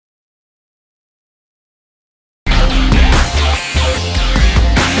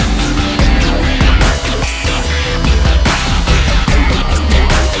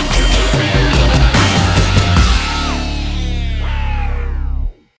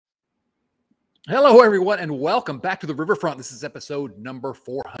Hello, everyone, and welcome back to the Riverfront. This is episode number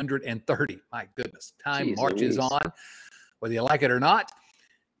 430. My goodness, time marches on, whether you like it or not.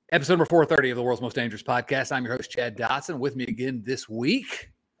 Episode number 430 of the world's most dangerous podcast. I'm your host, Chad Dotson. With me again this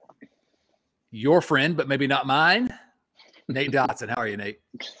week, your friend, but maybe not mine, Nate Dotson. How are you, Nate?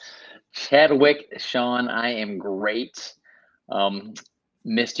 Chadwick, Sean, I am great.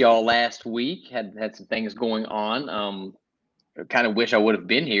 Missed y'all last week. Had some things going on. I kind of wish I would have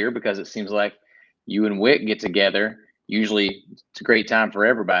been here because it seems like you and Wick get together. Usually it's a great time for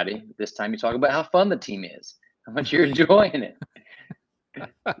everybody. This time you talk about how fun the team is, how much you're enjoying it.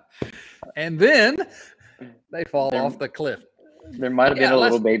 And then they fall off the cliff. There might have been a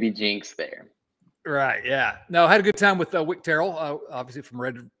little baby jinx there. Right, yeah. No, I had a good time with Wick Terrell, obviously from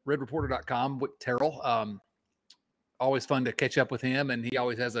redreporter.com. Wick Terrell, always fun to catch up with him, and he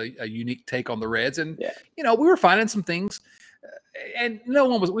always has a unique take on the Reds. And, you know, we were finding some things, and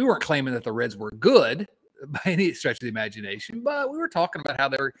we weren't claiming that the Reds were good by any stretch of the imagination, but we were talking about how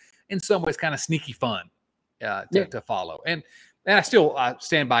they were in some ways kind of sneaky fun to follow. And I still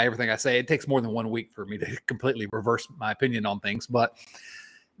stand by everything I say. It takes more than 1 week for me to completely reverse my opinion on things, but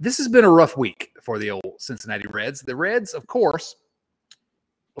this has been a rough week for the old Cincinnati Reds. The Reds, of course,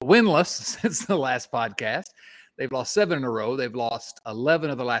 winless since the last podcast. They've lost 7 in a row. They've lost 11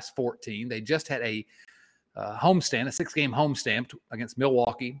 of the last 14. They just had a homestand, a 6-game homestand against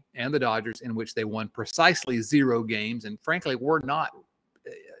Milwaukee and the Dodgers, in which they won precisely 0 games. And frankly, we're not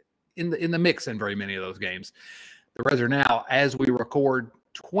in the mix in very many of those games. The Reds are now, as we record,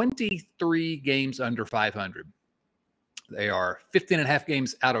 23 games under 500. They are 15 and a half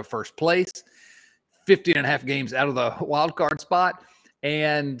games out of first place, 15 and a half games out of the wild card spot.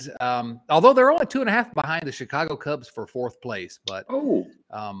 And although they're only 2.5 behind the Chicago Cubs for 4th place, but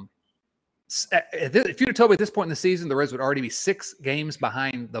if you'd have told me at this point in the season the Reds would already be 6 games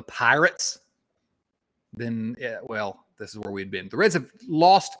behind the Pirates, then, this is where we'd been. The Reds have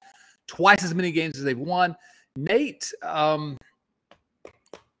lost twice as many games as they've won. Nate, I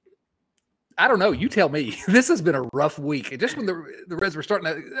don't know. You tell me. This has been a rough week. Just when the Reds were starting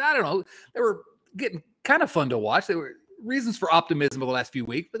to, I don't know, they were getting kind of fun to watch. They were reasons for optimism over the last few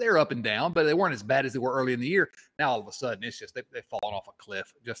weeks, but they were up and down, but they weren't as bad as they were early in the year. Now, all of a sudden, it's just they've fallen off a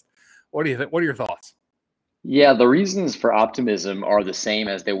cliff. Just what do you think? What are your thoughts? Yeah, the reasons for optimism are the same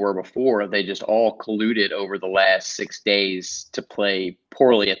as they were before. They just all colluded over the last 6 days to play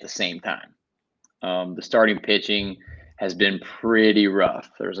poorly at the same time. The starting pitching has been pretty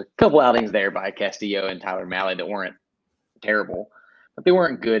rough. There's a couple outings there by Castillo and Tyler Mahle that weren't terrible, but they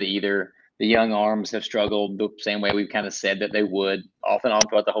weren't good either. The young arms have struggled the same way we've kind of said that they would off and on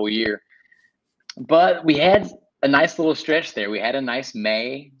throughout the whole year. But we had a nice little stretch there. We had a nice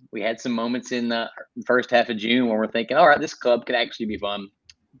May. We had some moments in the first half of June where we're thinking, all right, this club could actually be fun,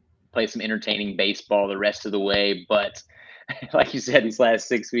 play some entertaining baseball the rest of the way. But like you said, these last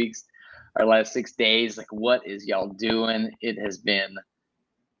 6 weeks, our last 6 days, like, what is y'all doing? It has been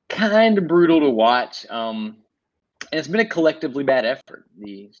kind of brutal to watch. And it's been a collectively bad effort.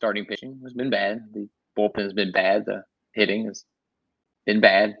 The starting pitching has been bad. The bullpen has been bad. The hitting has been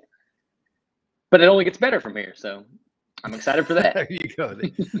bad. But it only gets better from here. So I'm excited for that. There you go.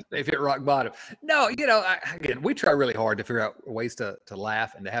 They've hit rock bottom. No, again, we try really hard to figure out ways to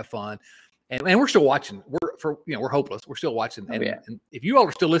laugh and to have fun. And we're still watching. We're hopeless. We're still watching. And if you all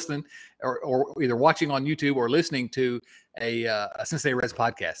are still listening or either watching on YouTube or listening to a Cincinnati Reds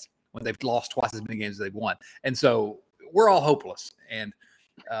podcast when they've lost twice as many games as they've won. And so we're all hopeless. And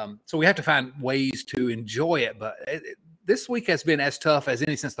so we have to find ways to enjoy it. But this week has been as tough as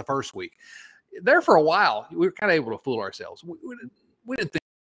any since the first week. There for a while, we were kind of able to fool ourselves. We didn't think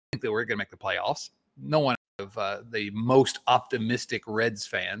that we were going to make the playoffs. No one of the most optimistic Reds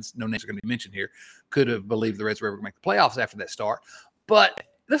fans, no names are going to be mentioned here, could have believed the Reds were ever going to make the playoffs after that start. But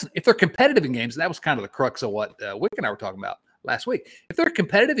listen, if they're competitive in games, and that was kind of the crux of what Wick and I were talking about last week. If they're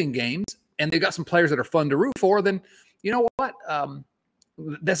competitive in games and they've got some players that are fun to root for, then you know what?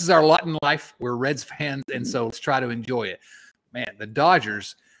 This is our lot in life. We're Reds fans, and so let's try to enjoy it. Man, the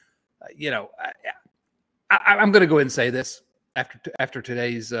Dodgers, I'm going to go ahead and say this. After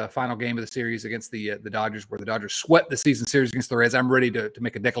today's final game of the series against the Dodgers, where the Dodgers swept the season series against the Reds, I'm ready to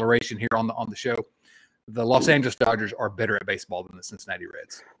make a declaration here on the show. The Los Angeles Dodgers are better at baseball than the Cincinnati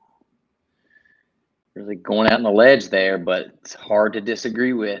Reds. Really going out on the ledge there, but it's hard to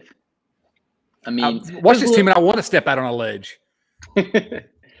disagree with. I mean, watch this team, and I want to step out on a ledge.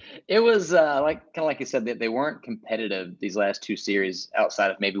 It was like you said, that they weren't competitive these last 2 series outside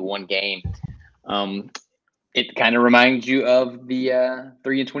of maybe one game. It kind of reminds you of the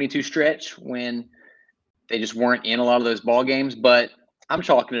 3-22 stretch when they just weren't in a lot of those ball games. But I'm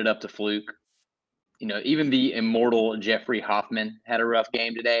chalking it up to fluke. even the immortal Jeffrey Hoffman had a rough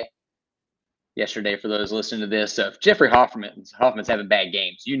game yesterday for those listening to this. So if Jeffrey Hoffman's having bad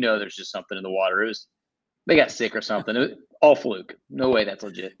games, there's just something in the water. They got sick or something. It was all fluke. No way that's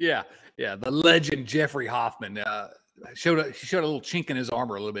legit. Yeah. The legend Jeffrey Hoffman showed a little chink in his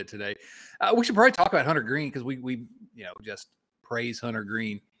armor a little bit today. We should probably talk about Hunter Green because we just praise Hunter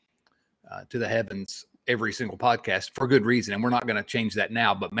Green to the heavens every single podcast for good reason, and we're not going to change that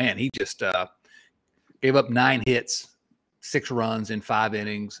now. But man, he just gave up 9 hits, 6 runs in 5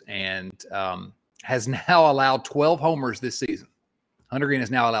 innings, and has now allowed 12 homers this season. Hunter Green has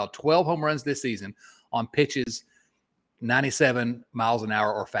now allowed 12 home runs this season on pitches 97 miles an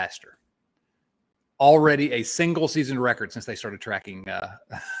hour or faster. Already a single season record since they started tracking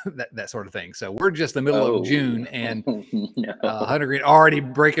that sort of thing. So we're just the middle of June, and Hunter Green already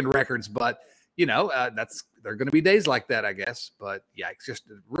breaking records. But there are going to be days like that, I guess. But yeah, it's just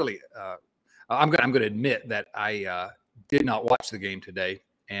really. I'm going to admit that I did not watch the game today,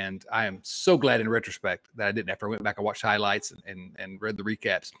 and I am so glad in retrospect that I didn't. After I went back and watched highlights and read the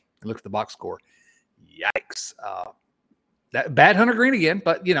recaps and looked at the box score, yikes. That bad Hunter Green again,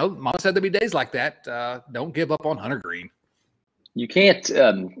 but Mama said there'd be days like that. Don't give up on Hunter Green. You can't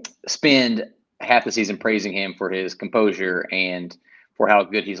spend half the season praising him for his composure and for how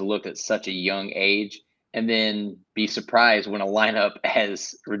good he's looked at such a young age, and then be surprised when a lineup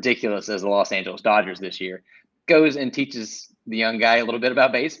as ridiculous as the Los Angeles Dodgers this year goes and teaches the young guy a little bit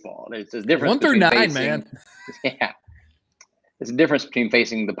about baseball. There's a difference 1 through 9, man. Yeah, there's a difference between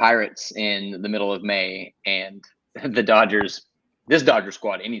facing the Pirates in the middle of May and the Dodgers, this Dodger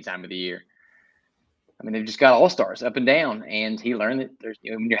squad, any time of the year. I mean, they've just got all-stars up and down, and he learned that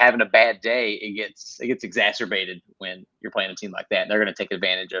when you're having a bad day, it gets exacerbated when you're playing a team like that. And they're going to take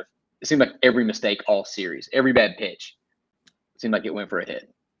advantage of. It seemed like every mistake all series, every bad pitch, seemed like it went for a hit.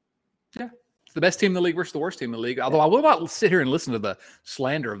 Yeah, it's the best team in the league versus the worst team in the league. Although I will not sit here and listen to the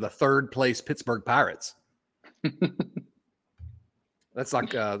slander of the 3rd place Pittsburgh Pirates. That's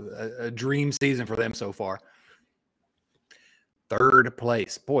like a dream season for them so far. 3rd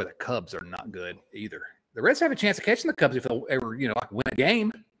place. Boy, the Cubs are not good either. The Reds have a chance of catching the Cubs if they'll ever, win a game.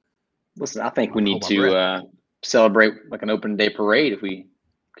 Listen, I think we need to celebrate like an open day parade if we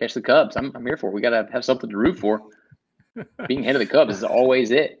catch the Cubs. I'm here for it. We got to have something to root for. Being ahead of the Cubs is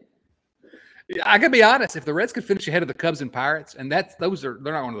always it. Yeah, I gotta be honest. If the Reds could finish ahead of the Cubs and Pirates, and they're not going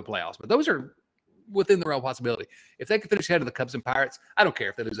to the playoffs, but those are within the realm of possibility. If they could finish ahead of the Cubs and Pirates, I don't care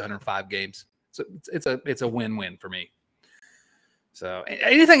if they lose 105 games. So it's a win-win for me. So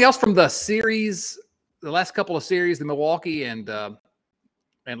anything else from the series, the last couple of series, the Milwaukee and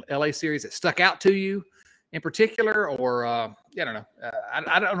LA series that stuck out to you in particular, or I don't know.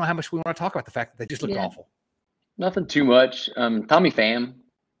 I don't know how much we want to talk about the fact that they just looked awful. Nothing too much. Tommy Pham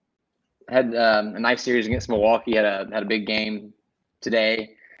had a nice series against Milwaukee. Had a big game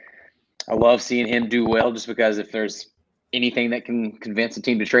today. I love seeing him do well, just because if there's anything that can convince a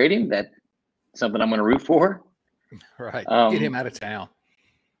team to trade him, that's something I'm going to root for. Right. Get him out of town.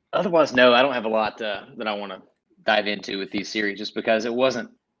 Otherwise, no, I don't have a lot that I want to dive into with these series, just because it wasn't.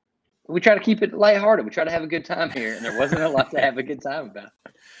 We try to keep it lighthearted. We try to have a good time here, and there wasn't a lot to have a good time about.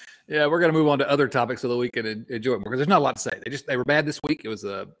 Yeah, we're going to move on to other topics so that we can enjoy it more, because there's not a lot to say. They were bad this week. It was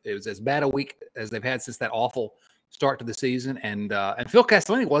as bad a week as they've had since that awful start to the season, and Phil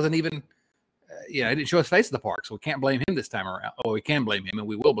Castellini wasn't even. He didn't show his face at the park, so we can't blame him this time around. Oh, we can blame him, and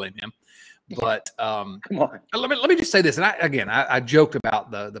we will blame him. But come on. Let me just say this, and I joked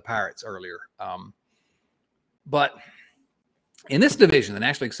about the Pirates earlier, but in this division, the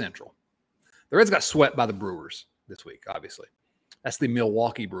National League Central, the Reds got swept by the Brewers this week. Obviously, that's the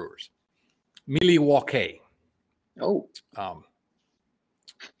Milwaukee Brewers. Milwaukee. Oh.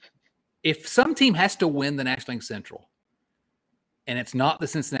 If some team has to win the National League Central, and it's not the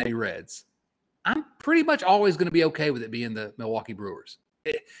Cincinnati Reds, I'm pretty much always going to be okay with it being the Milwaukee Brewers.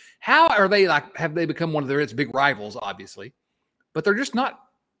 How are they have they become one of the Reds' big rivals, obviously, but they're just not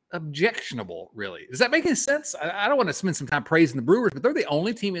objectionable, really. Does that make any sense? I don't want to spend some time praising the Brewers, but they're the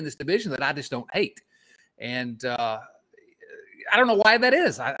only team in this division that I just don't hate. And I don't know why that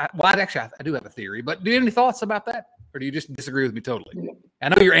is. I do have a theory, but do you have any thoughts about that? Or do you just disagree with me totally? I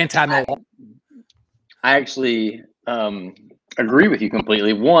know you're anti-Milwaukee. I actually agree with you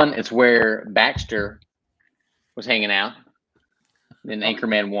completely. One, it's where Baxter was hanging out in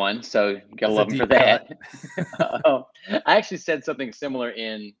Anchorman 1, so you gotta love him for that. I actually said something similar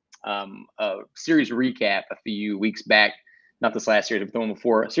in a series recap a few weeks back, not this last series, but the one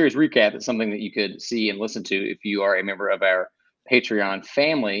before. A series recap is something that you could see and listen to if you are a member of our Patreon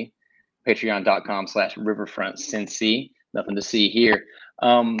family, patreon.com/riverfrontcincy. Nothing to see here.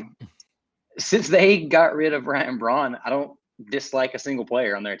 since they got rid of Ryan Braun, I don't dislike a single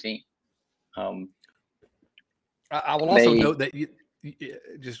player on their team. I will also note that you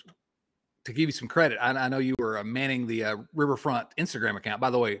just to give you some credit, I know you were manning the Riverfront Instagram account.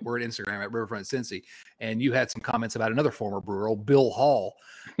 By the way, we're at Instagram at Riverfront Cincy, and you had some comments about another former Brewer, old Bill Hall,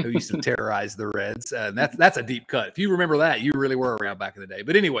 who used to terrorize the Reds. And that's a deep cut. If you remember that, you really were around back in the day.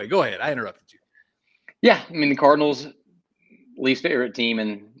 But anyway, go ahead. I interrupted you. Yeah, I mean, the Cardinals' least favorite team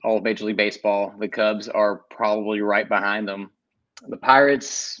in all of Major League Baseball. The Cubs are probably right behind them. The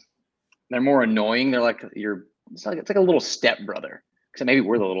Pirates, they're more annoying. They're like it's like a little stepbrother. Except maybe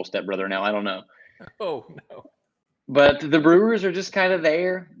we're the little stepbrother now. I don't know. Oh no. But the Brewers are just kind of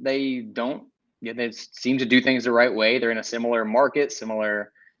there. They seem to do things the right way. They're in a similar market,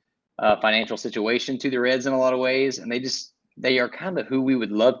 similar financial situation to the Reds in a lot of ways, and they are kind of who we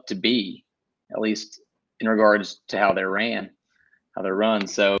would love to be, at least in regards to how they're run.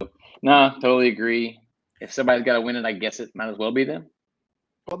 So, no, totally agree. If somebody's got to win it, I guess it might as well be them.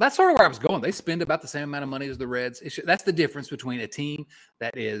 Well, that's sort of where I was going. They spend about the same amount of money as the Reds. That's the difference between a team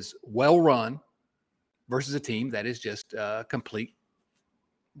that is well run versus a team that is just complete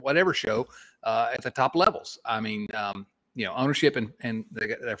whatever show at the top levels. I mean, ownership and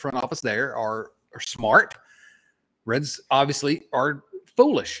their front office there are smart. Reds obviously are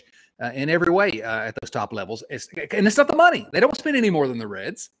foolish in every way at those top levels. And it's not the money. They don't spend any more than the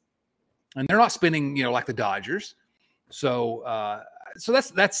Reds, and they're not spending like the Dodgers. So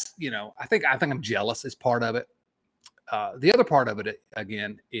that's I think I'm jealous as part of it. The other part of it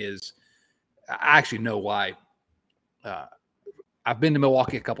again is I actually know why. I've been to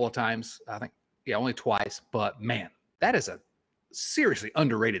Milwaukee a couple of times. I think only twice, but man, that is a seriously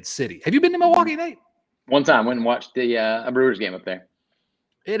underrated city. Have you been to Milwaukee, Nate? One time, went and watched a Brewers game up there.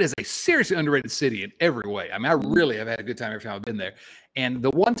 It is a seriously underrated city in every way. I mean, I really have had a good time every time I've been there. And the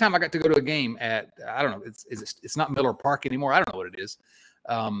one time I got to go to a game at, I don't know, it's not Miller Park anymore. I don't know what it is.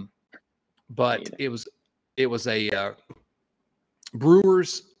 But it was a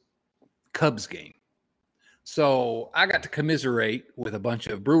Brewers Cubs game. So I got to commiserate with a bunch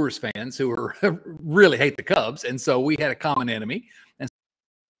of Brewers fans who really hate the Cubs. And so we had a common enemy. And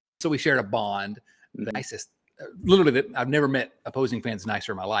so we shared a bond. The nicest, literally, that I've never met opposing fans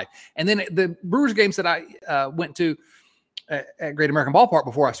nicer in my life. And then the Brewers games that I went to at Great American Ballpark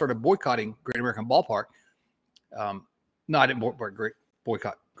before I started boycotting Great American Ballpark. No, I didn't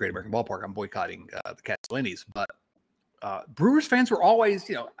boycott Great American Ballpark. I'm boycotting the Castellinis. But Brewers fans were always,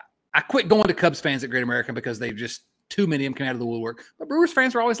 I quit going to Cubs fans at Great American because they've just too many of them came out of the woodwork. But Brewers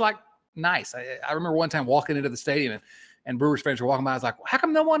fans were always like nice. I remember one time walking into the stadium and Brewers fans were walking by. I was like, how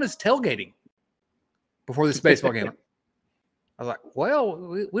come no one is tailgating before this baseball game? I was like, well,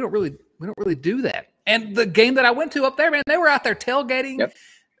 we don't really do that. And the game that I went to up there, man, they were out there tailgating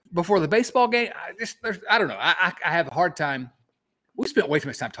before the baseball game. I don't know. I have a hard time. We spent way too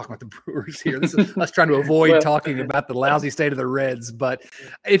much time talking about the Brewers here. This is us trying to avoid talking about the lousy state of the Reds. But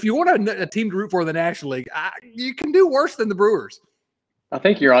if you want a team to root for in the National League, you can do worse than the Brewers. I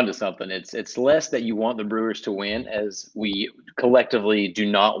think you're onto something. It's less that you want the Brewers to win, as we collectively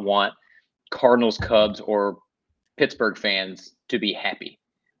do not want Cardinals, Cubs, or Pittsburgh fans to be happy.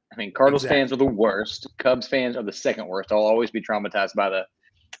 I mean, Cardinals fans are the worst. Cubs fans are the second worst. I'll always be traumatized by the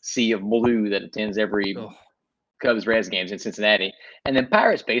sea of blue that attends every Cubs Reds games in Cincinnati. And then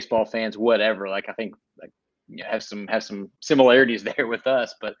Pirates baseball fans, whatever. I think have some similarities there with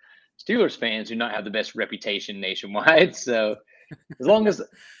us, but Steelers fans do not have the best reputation nationwide. So as long as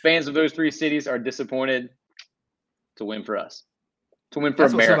fans of those three cities are disappointed, it's a win for us. It's a win for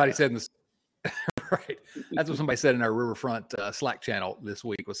America. What somebody said in this. Right. That's what somebody said in our Riverfront Slack channel this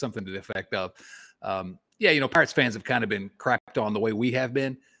week, was something to the effect of, Pirates fans have kind of been crapped on the way we have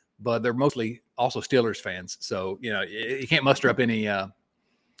been, but they're mostly also Steelers fans. So, you can't muster up any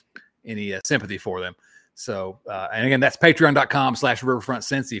sympathy for them. So, and again, that's patreon.com/Riverfront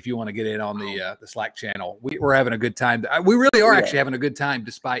Cincy if you want to get in on the Slack channel. We're having a good time. We really are actually having a good time,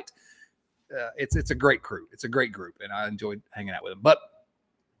 despite it's a great crew. It's a great group, and I enjoyed hanging out with them. But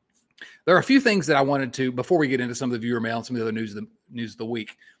there are a few things that I wanted to, before we get into some of the viewer mail and some of the other news of the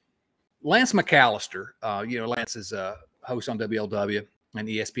week. Lance McAllister, Lance is a host on WLW and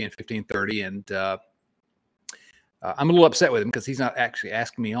ESPN 1530, and I'm a little upset with him because he's not actually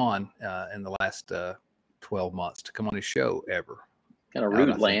asking me on in the last 12 months to come on his show ever. Kind of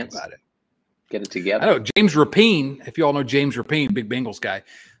rude, Lance. About it. Get it together. I know James Rapine, if you all know James Rapine, big Bengals guy,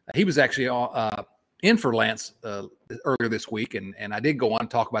 he was actually in for Lance earlier this week, and I did go on and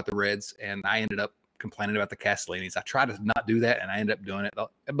talk about the Reds, and I ended up complaining about the Castellinis. I tried to not do that, and I ended up doing it,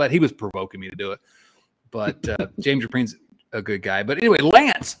 but he was provoking me to do it. But James Rapine's a good guy. But anyway,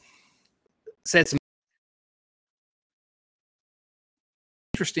 Lance, said some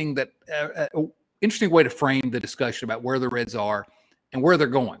interesting way to frame the discussion about where the Reds are and where they're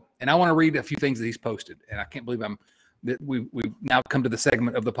going. And I want to read a few things that he's posted. And I can't believe we've now come to the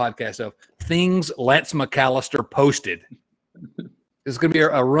segment of the podcast of things Lance McAllister posted. This is going to be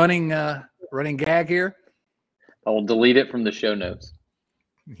a running gag here. I'll delete it from the show notes.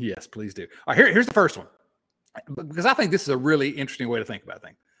 Yes, please do. All right, here's the first one, because I think this is a really interesting way to think about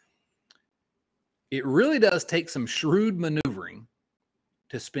things. It really does take some shrewd maneuvering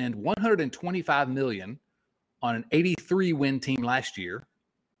to spend $125 million on an 83-win team last year,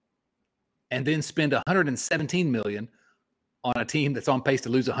 and then spend $117 million on a team that's on pace to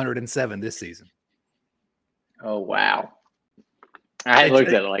lose 107 this season. Oh wow! I hadn't looked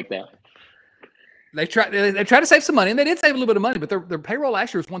at it like that. They tried to save some money, and they did save a little bit of money, but their payroll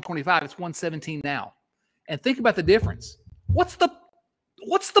last year was 125. It's 117 now. And think about the difference. What's the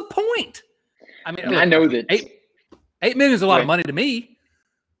point? I mean, I know that $8 million is a lot of money to me,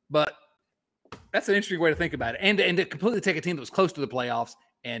 but that's an interesting way to think about it. And to completely take a team that was close to the playoffs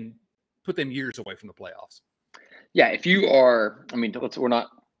and put them years away from the playoffs. Yeah, if you are, I mean, we're not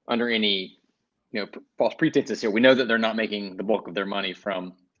under any false pretenses here. We know that they're not making the bulk of their money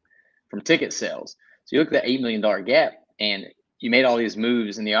from ticket sales. So you look at that $8 million gap, and you made all these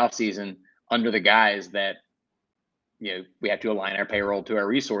moves in the offseason under the guise that, we have to align our payroll to our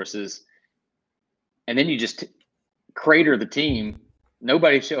resources. And then you just crater the team.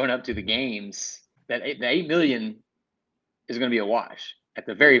 Nobody's showing up to the games. The $8 million is going to be a wash at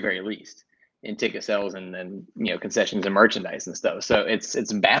the very, very least in ticket sales and concessions and merchandise and stuff. So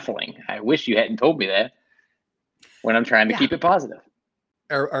it's baffling. I wish you hadn't told me that when I'm trying to keep it positive.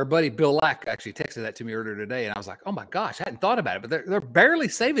 Our buddy Bill Lack actually texted that to me earlier today, and I was like, "Oh my gosh, I hadn't thought about it." But they're barely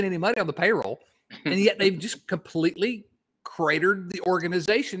saving any money on the payroll, and yet they've just completely cratered the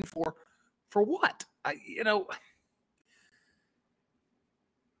organization for what? I don't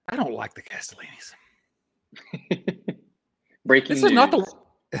like the Castellinis. Breaking news.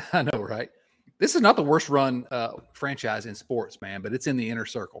 I know, right? This is not the worst run franchise in sports, man, but it's in the inner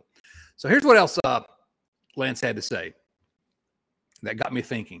circle. So here's what else Lance had to say that got me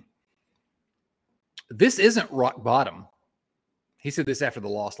thinking. This isn't rock bottom. He said this after the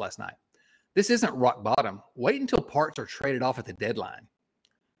loss last night. This isn't rock bottom. Wait until parts are traded off at the deadline.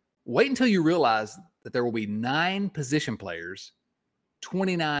 Wait until you realize that there will be 9 position players,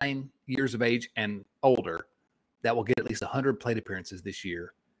 29 years of age and older, that will get at least 100 plate appearances this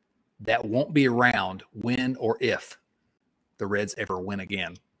year that won't be around when or if the Reds ever win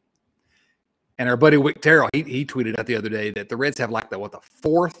again. And our buddy Wick Terrell, he tweeted out the other day that the Reds have the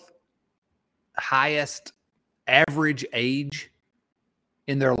 4th highest average age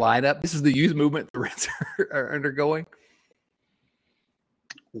in their lineup. This is the youth movement the Reds are undergoing.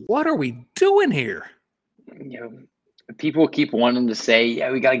 What are we doing here? People keep wanting to say,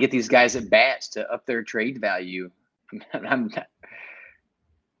 yeah, we got to get these guys at bats to up their trade value.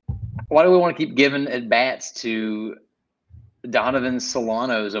 Why do we want to keep giving at bats to Donovan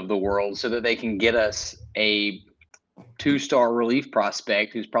Solanos of the world so that they can get us a 2-star relief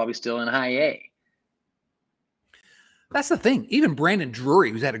prospect who's probably still in high A? That's the thing. Even Brandon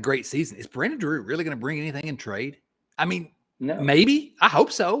Drury, who's had a great season, is Brandon Drury really going to bring anything in trade? I mean, no. Maybe. I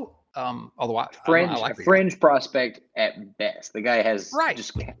hope so. Although I like a fringe prospect at best. The guy has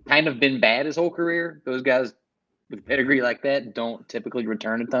just kind of been bad his whole career. Those guys with pedigree like that don't typically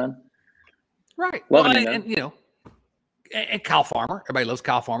return a ton. Right. And Kyle Farmer. Everybody loves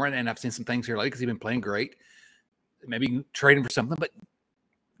Kyle Farmer, and I've seen some things here lately because he's been playing great. Maybe trade him for something, but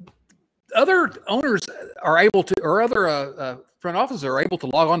other owners are able to, or other front offices are able to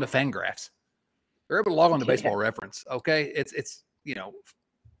log on to Fangraphs. They're able to log on to Baseball Reference. Okay, it's.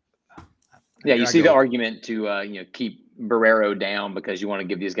 Yeah, you see the argument to keep Barrero down because you want to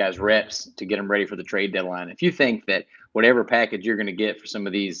give these guys reps to get them ready for the trade deadline. If you think that whatever package you're going to get for some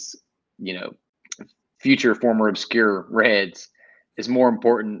of these, future former obscure Reds is more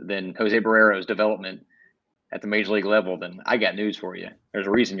important than Jose Barrero's development at the major league level, then I got news for you. There's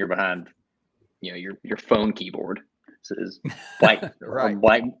a reason you're behind, your phone keyboard. So is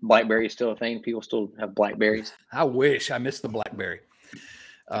BlackBerry still a thing? People still have BlackBerries? I wish. I missed the BlackBerry.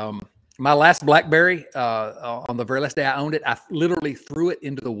 My last BlackBerry, on the very last day I owned it, I literally threw it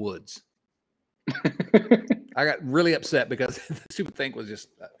into the woods. I got really upset because the stupid thing was just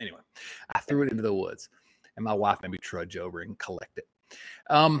anyway. I threw it into the woods, and my wife made me trudge over and collect it.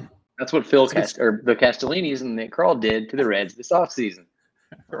 That's what the Castellinis and Nick Krall did to the Reds this offseason.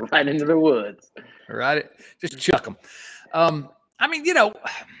 Right into the woods. Right, just chuck them.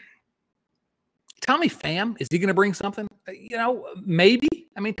 Tommy Pham, is he going to bring something? Maybe.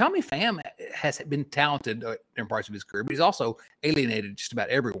 I mean, Tommy Pham has been talented in parts of his career, but he's also alienated just about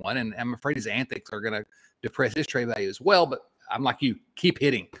everyone. And I'm afraid his antics are going to depress his trade value as well. But I'm like you, keep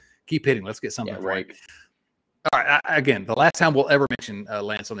hitting. Let's get something for him. All right. Again, the last time we'll ever mention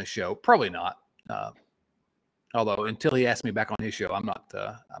Lance on this show, probably not. Although until he asks me back on his show, I'm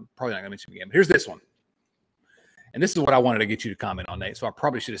probably not going to mention him again. But here's this one. And this is what I wanted to get you to comment on, Nate. So I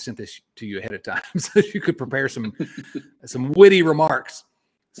probably should have sent this to you ahead of time so you could prepare some witty remarks,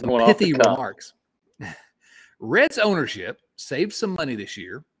 some pithy remarks. Reds ownership saved some money this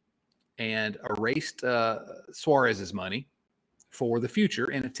year and erased Suarez's money for the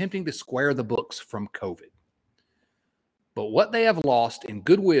future in attempting to square the books from COVID. But what they have lost in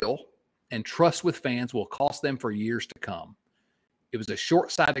goodwill and trust with fans will cost them for years to come. It was a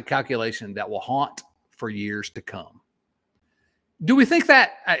short-sighted calculation that will haunt for years to come. Do we think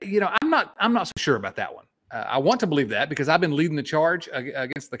that? I'm not so sure about that one. I want to believe that because I've been leading the charge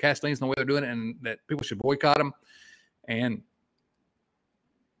against the Castellans and the way they're doing it, and that people should boycott them. And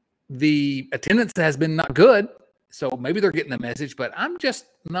the attendance has been not good, so maybe they're getting the message. But I'm just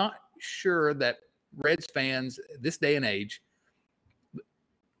not sure that Reds fans this day and age,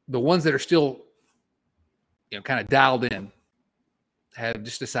 the ones that are still, kind of dialed in, have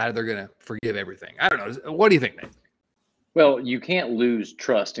just decided they're going to forgive everything. I don't know. What do you think, Nate? Well, you can't lose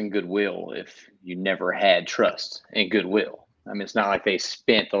trust and goodwill if you never had trust and goodwill. I mean, it's not like they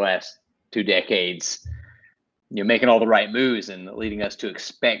spent the last 2 decades, making all the right moves and leading us to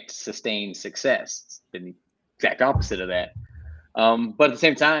expect sustained success. It's been the exact opposite of that. But at the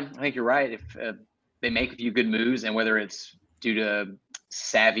same time, I think you're right. If they make a few good moves, and whether it's due to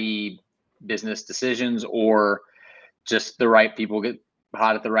savvy business decisions or just the right people get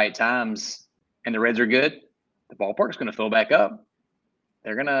hot at the right times and the Reds are good, the ballpark's going to fill back up.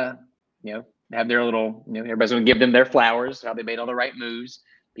 They're going to, have their little, everybody's going to give them their flowers, how they made all the right moves.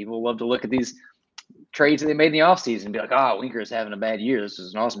 People love to look at these trades that they made in the offseason and be like, Winker's having a bad year. This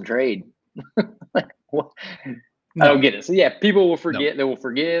is an awesome trade. Like, what? No. I don't get it. So, yeah, people will forget. No. They will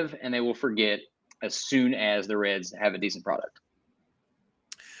forgive, and they will forget as soon as the Reds have a decent product.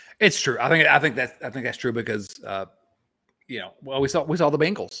 It's true. I think that's true because we saw the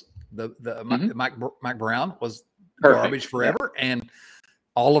Bengals. The Mike Brown was garbage forever, and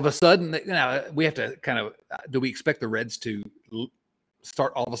all of a sudden, we have to kind of do we expect the Reds to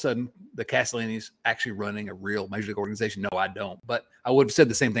start all of a sudden the Castellanis actually running a real major league organization? No, I don't. But I would have said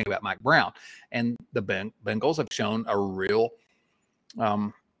the same thing about Mike Brown, and the Bengals have shown a real. I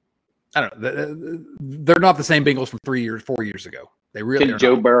don't know. They're not the same Bengals from 4 years ago. They really Can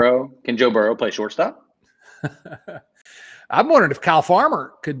Joe Burrow play shortstop? I'm wondering if Kyle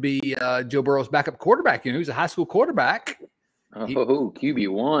Farmer could be Joe Burrow's backup quarterback. He was a high school quarterback.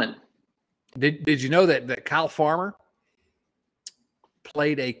 QB1. Did you know that Kyle Farmer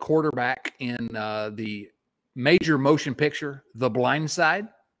played a quarterback in the major motion picture, The Blind Side?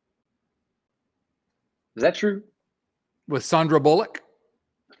 Is that true? With Sandra Bullock?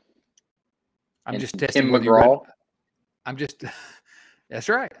 I'm just testing Tim McGraw. That's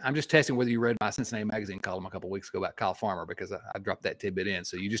right. I'm just testing whether you read my Cincinnati Magazine column a couple of weeks ago about Kyle Farmer because I dropped that tidbit in.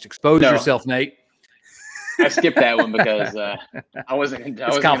 So you just exposed yourself, Nate. I skipped that one because I wasn't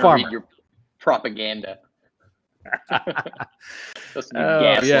going to read your propaganda. Supposed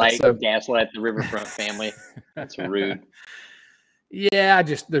to gaslight the Riverfront family. That's rude. Yeah,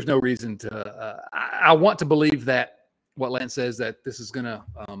 there's no reason to. I want to believe that what Lance says, that this is going to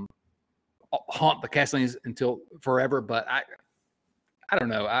haunt the Castellans until forever, but I don't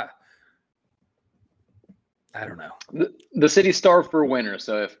know. I don't know. The city's starved for a winner,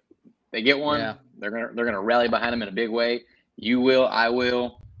 so if they get one, they're gonna rally behind them in a big way. You will, I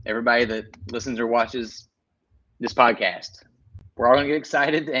will, everybody that listens or watches this podcast. We're all gonna get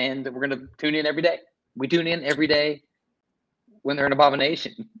excited, and we're gonna tune in every day. We tune in every day when they're an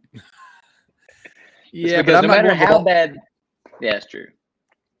abomination. Yeah, because no matter how bad, it's true.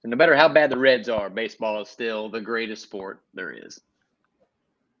 And no matter how bad the Reds are, baseball is still the greatest sport there is.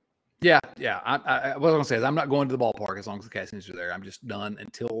 Yeah. What I was going to say is I'm not going to the ballpark as long as the Castellans are there. I'm just done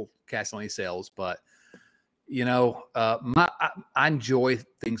until Castellani sells. But, I enjoy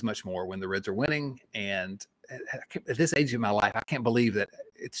things much more when the Reds are winning. And at this age of my life, I can't believe that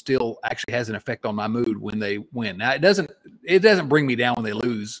it still actually has an effect on my mood when they win. Now, it doesn't bring me down when they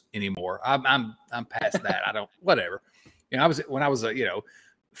lose anymore. I'm past that. I don't, whatever. When I was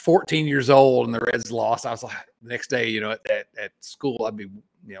 14 years old and the Reds lost, I was like, the next day, at school, I'd be,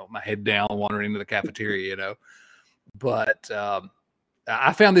 my head down, wandering into the cafeteria, But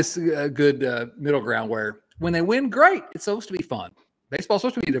I found this good middle ground where when they win, great. It's supposed to be fun. Baseball's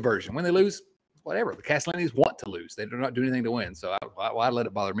supposed to be a diversion. When they lose, whatever. The Castellinis want to lose. They do not do anything to win. So why let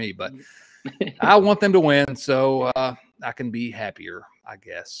it bother me? But I want them to win so I can be happier, I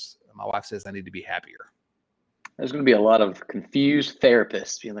guess. My wife says I need to be happier. There's going to be a lot of confused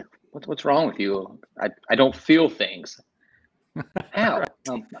therapists being like, what's wrong with you? I don't feel things. How?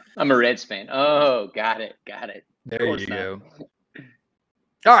 Right. I'm a Reds fan. Oh, got it. There you go.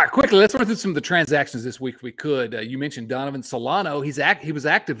 All right, quickly, let's run through some of the transactions this week if we could. You mentioned Donovan Solano. He was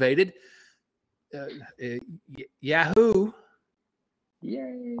activated. Yahoo.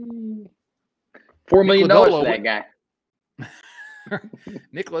 Yay. $4 million for that guy.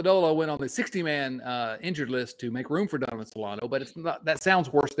 Nick Lodolo went on the 60-man injured list to make room for Donovan Solano, but it's not. That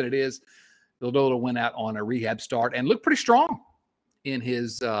sounds worse than it is. Lodolo went out on a rehab start and looked pretty strong in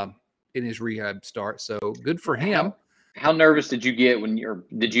his rehab start. So good for him. How nervous did you get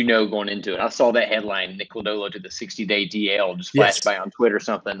did you know going into it? I saw that headline, Nick Lodolo to the 60-day DL, just flashed by on Twitter or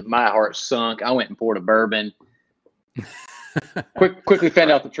something. My heart sunk. I went and poured a bourbon. Quickly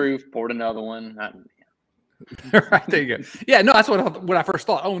found out the truth, poured another one. Right, there you go. Yeah, no, that's what I first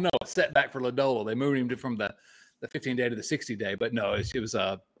thought. Oh, no, a setback for Lodolo. They moved him from the 15-day to the 60-day. But no, it was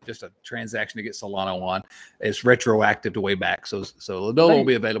just a transaction to get Solano on. It's retroactive to way back. So Lodolo will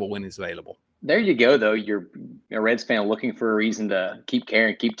be available when he's available. There you go, though. You're a Reds fan looking for a reason to keep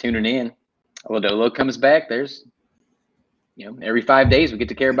caring, keep tuning in. Lodolo comes back. There's, every 5 days we get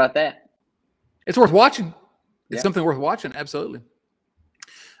to care about that. It's worth watching. It's something worth watching. Absolutely.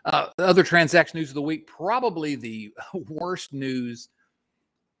 The other transaction news of the week, probably the worst news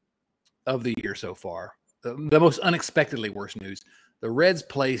of the year so far. The most unexpectedly worst news. The Reds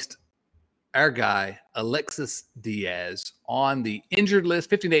placed our guy, Alexis Diaz, on the injured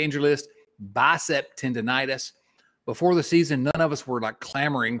list, 15-day injured list, bicep tendonitis. Before the season, none of us were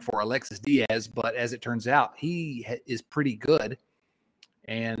clamoring for Alexis Diaz, but as it turns out, he is pretty good.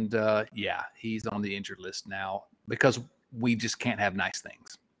 And he's on the injured list now because we just can't have nice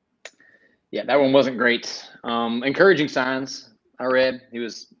things. Yeah, that one wasn't great. Encouraging signs I read. He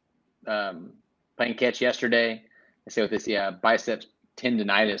was playing catch yesterday. I say with this biceps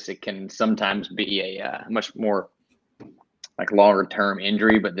tendonitis, it can sometimes be a much more longer term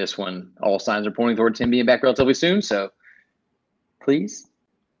injury, but this one, all signs are pointing towards him being back relatively soon. So please.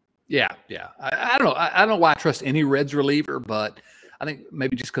 Yeah. I don't know. I don't know why I trust any Reds reliever, but I think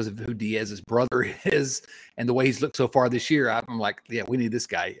maybe just because of who Diaz's brother is and the way he's looked so far this year, I'm like, yeah, we need this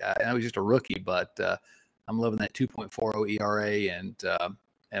guy. I know he's just a rookie, but I'm loving that 2.40 ERA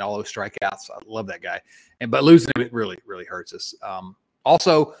and all those strikeouts. I love that guy. But losing him, it really, really hurts us.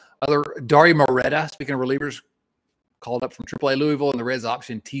 Also, Dauri Moreta, speaking of relievers, called up from AAA Louisville, and the Reds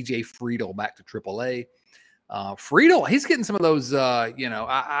option TJ Friedel back to AAA. Friedel, he's getting some of those,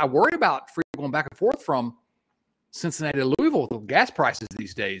 I worry about Friedel going back and forth from Cincinnati to Louisville with the gas prices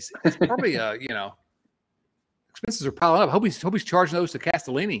these days. It's probably, expenses are piling up. Hope he's charging those to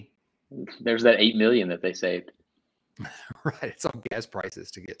Castellini. There's that $8 million that they saved. Right. It's on gas prices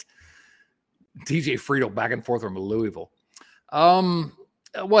to get TJ Friedel back and forth from Louisville.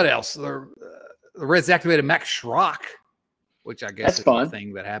 What else? The Reds activated Max Schrock, which I guess is a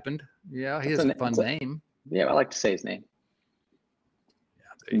thing that happened. Yeah, he has a fun name. Yeah, I like to say his name.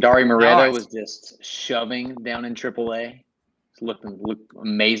 Yeah, Dauri Moreta was just shoving down in AAA. It's looked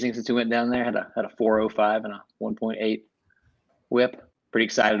amazing since he went down there. Had a 4.05 and a 1.8 whip. Pretty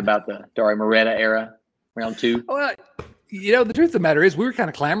excited about the Dauri Moreta era, round 2. Well, the truth of the matter is we were kind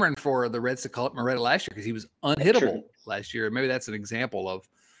of clamoring for the Reds to call up Moreta last year because he was unhittable last year. Maybe that's an example of,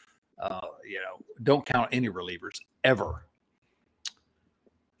 don't count any relievers ever.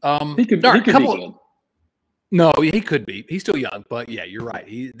 He could be good. No, he could be. He's still young, but yeah, you're right.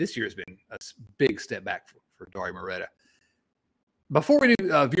 This year has been a big step back for Dauri Moreta. Before we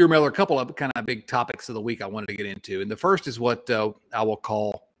do viewer mail, a couple of kind of big topics of the week I wanted to get into, and the first is what I will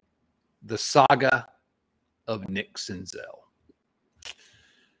call the saga of Nick Senzel.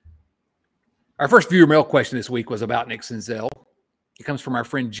 Our first viewer mail question this week was about Nick Senzel. It comes from our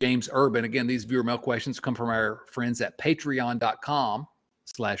friend James Urban. Again, these viewer mail questions come from our friends at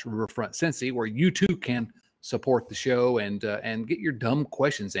patreon.com/RiverfrontCincy, where you too can support the show and get your dumb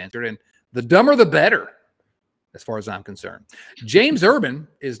questions answered. And the dumber, the better, as far as I'm concerned. James Urban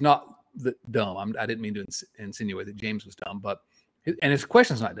is not dumb. I didn't mean to insinuate that James was dumb, and his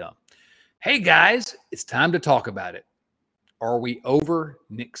question's not dumb. Hey, guys, it's time to talk about it. Are we over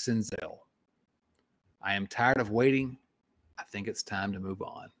Nick Senzel? I am tired of waiting. I think it's time to move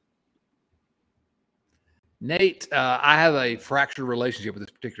on. Nate, I have a fractured relationship with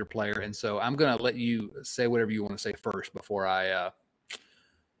this particular player, and so I'm going to let you say whatever you want to say first before I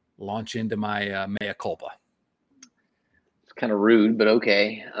launch into my mea culpa. It's kind of rude, but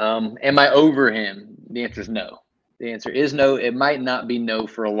okay. Am I over him? The answer is no. The answer is no. It might not be no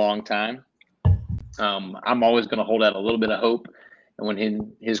for a long time. I'm always going to hold out a little bit of hope. And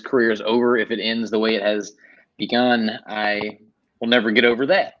when his career is over, if it ends the way it has begun, I will never get over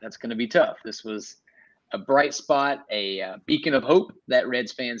that. That's going to be tough. This was a bright spot, a beacon of hope that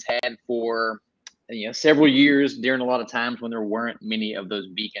Reds fans had for several years during a lot of times when there weren't many of those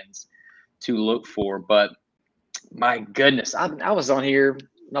beacons to look for. But my goodness, I was on here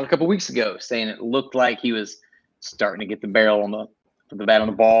not a couple weeks ago saying it looked like he was starting to get the barrel on the bat on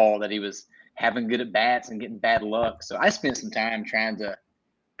the ball, that he was having good at bats and getting bad luck. So I spent some time trying to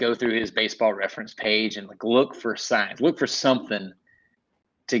go through his baseball reference page and look for signs, look for something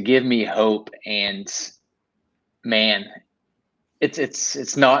to give me hope. And man,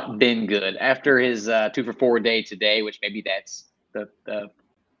 it's not been good after his 2-for-4 day today, which maybe that's the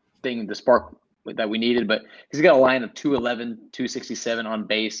thing, the spark that we needed. But he's got a line of 211, 267 on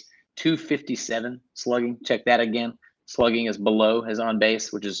base, 257 slugging. Check that again. Slugging is below his on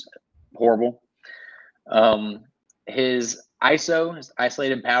base, which is horrible. His ISO, his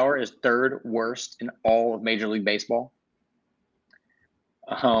isolated power, is third worst in all of Major League Baseball.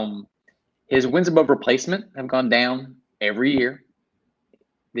 His wins above replacement have gone down every year.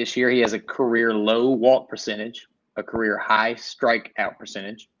 This year, he has a career low walk percentage, a career high strikeout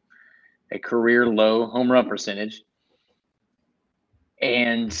percentage, a career low home run percentage.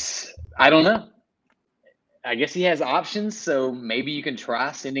 And I don't know. I guess he has options, so maybe you can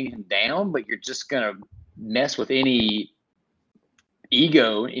try sending him down, but you're just going to mess with any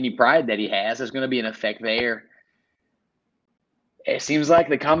ego, any pride that he has. There's going to be an effect there. It seems like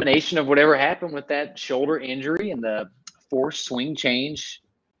the combination of whatever happened with that shoulder injury and the forced swing change,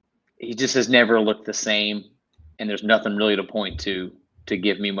 he just has never looked the same, and there's nothing really to point to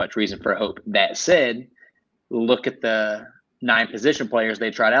give me much reason for hope. That said, look at the 9 position players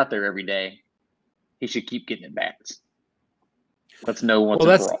they tried out there every day. He should keep getting at bats. Let's know once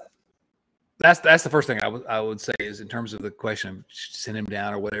and for all. That's the first thing I would say is in terms of the question of send him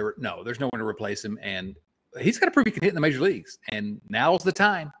down or whatever. No, there's no one to replace him, and he's got to prove he can hit in the major leagues. And now's the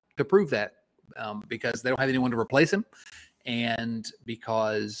time to prove that because they don't have anyone to replace him, and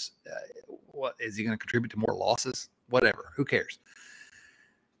because what is he going to contribute to more losses? Whatever, who cares?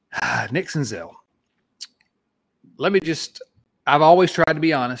 Nick Senzel. I've always tried to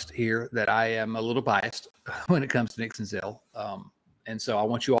be honest here that I am a little biased when it comes to Nick Senzel. And so I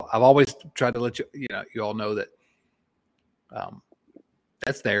want you all, I've always tried to let you all know that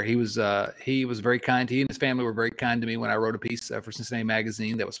that's there. He was very kind. He and his family were very kind to me when I wrote a piece for Cincinnati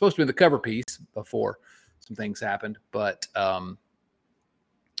Magazine that was supposed to be the cover piece before some things happened. But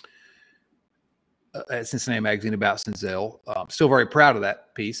at Cincinnati Magazine about Senzel, still very proud of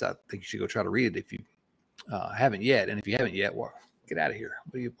that piece. I think you should go try to read it if you haven't yet. And if you haven't yet, well, get out of here.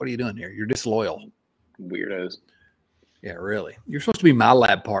 What are you doing here? You're disloyal. Weirdos. Yeah, really. You're supposed to be my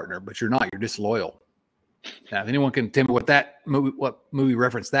lab partner, but you're not. You're disloyal. Now, if anyone can tell me what movie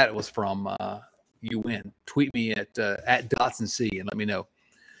reference that was from, you win. Tweet me at DotsonC and let me know.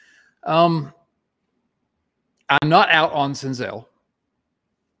 I'm not out on Senzel.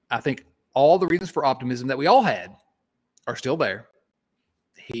 I think all the reasons for optimism that we all had are still there.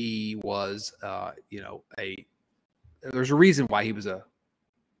 He was, there's a reason why he was a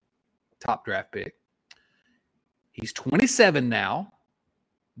top draft pick. He's 27 now,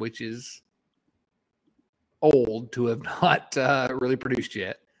 which is old to have not really produced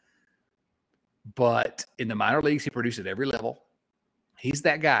yet. But in the minor leagues, he produced at every level. He's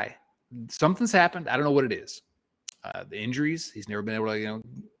that guy. Something's happened. I don't know what it is. The injuries. He's never been able to,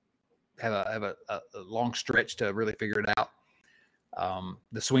 have a long stretch to really figure it out.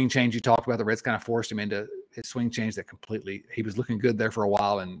 The swing change you talked about, the Reds kind of forced him into his swing change that completely. He was looking good there for a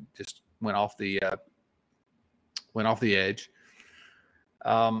while and just went off the edge.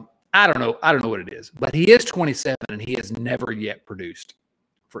 I don't know what it is, but he is 27 and he has never yet produced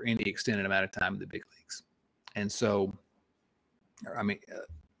for any extended amount of time in the big leagues. And so, I mean,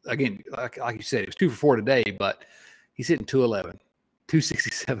 again, like you said, it was 2-for-4 today, but he's hitting 211,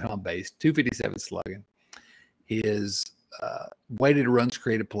 267 on base, 257 slugging. His weighted runs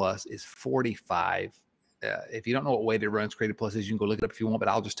created plus is 45. If you don't know what weighted runs created plus is, you can go look it up if you want, but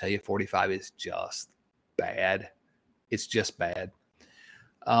I'll just tell you 45 is just bad. It's just bad.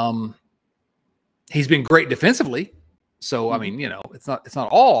 He's been great defensively. So, I mean, it's not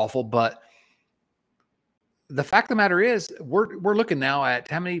all awful, but the fact of the matter is we're looking now at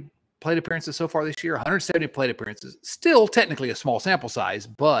how many plate appearances so far this year, 170 plate appearances, still technically a small sample size,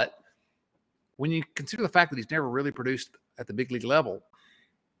 but when you consider the fact that he's never really produced at the big league level.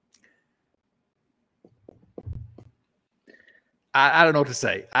 I don't know what to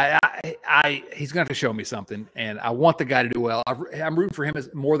say. He's going to have to show me something, and I want the guy to do well. I'm rooting for him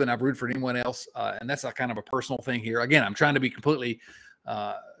more than I've rooted for anyone else, and that's a kind of a personal thing here. Again, I'm trying to be completely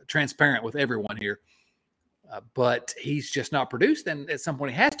transparent with everyone here, but he's just not produced, and at some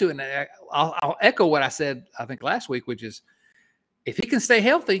point he has to. And I'll echo what I said, I think, last week, which is if he can stay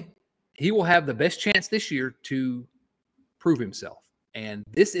healthy, he will have the best chance this year to prove himself. And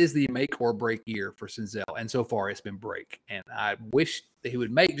this is the make or break year for Senzel. And so far it's been break. And I wish that he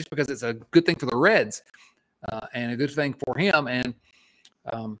would make, just because it's a good thing for the Reds and a good thing for him. And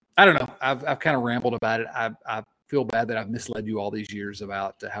I don't know. I've kind of rambled about it. I feel bad that I've misled you all these years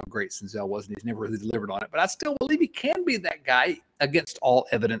about how great Senzel was, and he's never really delivered on it. But I still believe he can be that guy against all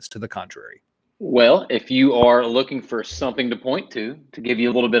evidence to the contrary. Well, if you are looking for something to point to give you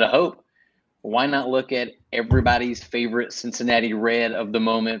a little bit of hope, why not look at everybody's favorite Cincinnati Red of the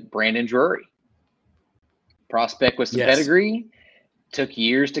moment, Brandon Drury? Prospect with some pedigree, took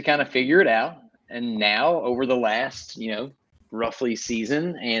years to kind of figure it out. And now over the last, roughly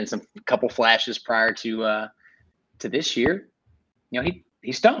season and a couple flashes prior to this year,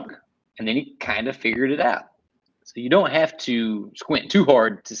 he stunk. And then he kind of figured it out. So you don't have to squint too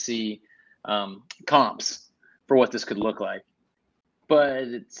hard to see comps for what this could look like. But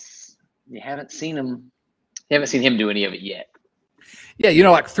you haven't seen him do any of it yet. Yeah,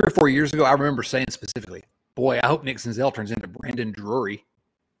 like 3 or 4 years ago, I remember saying specifically, boy, I hope Nick Senzel turns into Brandon Drury.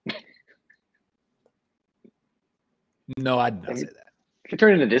 No, I did not say that. If it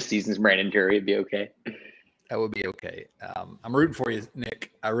turned into this season's Brandon Drury, it'd be okay. That would be okay. I'm rooting for you,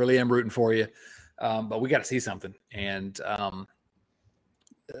 Nick. I really am rooting for you. But we got to see something. And I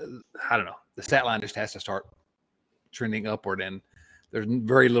don't know. The stat line just has to start trending upward, and there's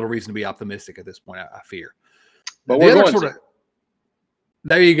very little reason to be optimistic at this point, I fear. But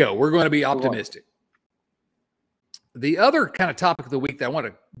there you go. We're going to be optimistic. The other kind of topic of the week that I want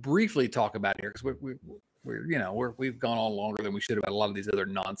to briefly talk about here, because we've gone on longer than we should about a lot of these other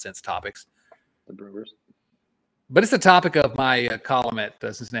nonsense topics. The Brewers. But it's the topic of my column at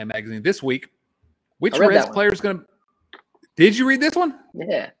Cincinnati Magazine this week. Which Reds player is going to – did you read this one?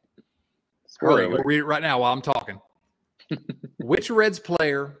 Yeah. Hurry, we'll read it right now while I'm talking. Which Reds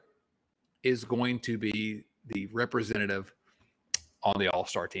player is going to be the representative on the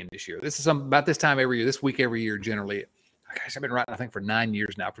All-Star team this year? This is about this time every year, this week every year generally. Gosh, I've been writing, I think, for 9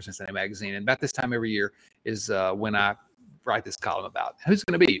 years now for Cincinnati Magazine. And about this time every year is when I write this column about who's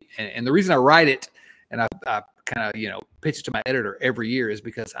going to be. And the reason I write it and I kind of, pitch it to my editor every year is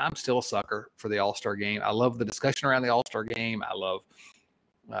because I'm still a sucker for the All-Star game. I love the discussion around the All-Star game. I love,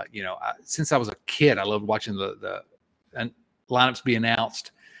 since I was a kid, I loved watching the lineups be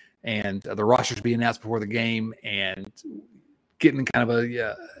announced and the rosters be announced before the game and getting kind of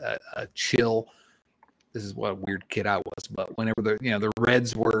a chill. This is what a weird kid I was, but whenever the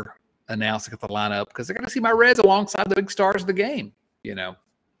Reds were announced, I got the lineup because I got to see my Reds alongside the big stars of the game,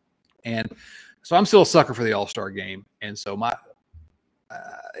 and so I'm still a sucker for the All-Star game. And so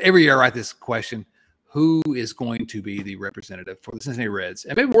every year I write this question: who is going to be the representative for the Cincinnati Reds?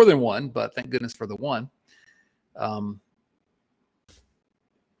 And maybe more than one, but thank goodness for the one.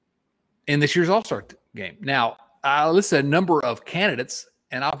 In this year's All-Star game. Now, I listed a number of candidates,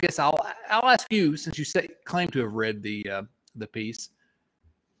 and I'll ask you, since you claim to have read the piece,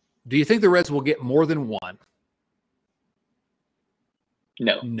 do you think the Reds will get more than one?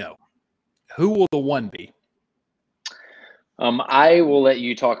 No. Who will the one be? I will let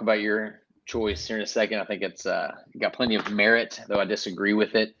you talk about your choice here in a second. I think it's got plenty of merit, though I disagree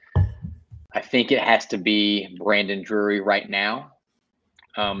with it. I think it has to be Brandon Drury right now.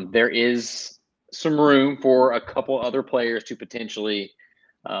 There is some room for a couple other players to potentially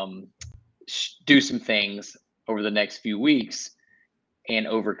do some things over the next few weeks and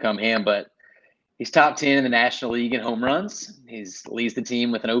overcome him. But he's top 10 in the National League in home runs. He leads the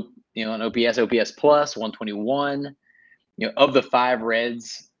team with an OPS plus 121. Of the 5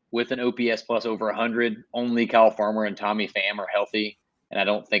 Reds with an OPS plus over 100, only Kyle Farmer and Tommy Pham are healthy, and I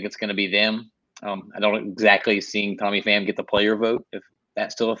don't think it's going to be them. I don't exactly see Tommy Pham get the player vote, if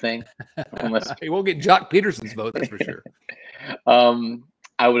that's still a thing. Unless he won't get Jock Peterson's vote, that's for sure.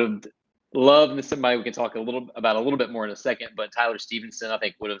 I would have loved, and somebody we can talk a little bit more in a second, but Tyler Stevenson, I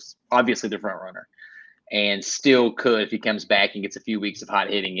think, would have obviously the front runner, and still could, if he comes back and gets a few weeks of hot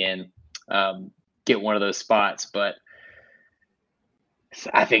hitting in, get one of those spots. But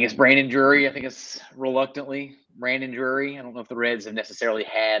I think it's Brandon Drury. I think it's reluctantly Brandon Drury. I don't know if the Reds have necessarily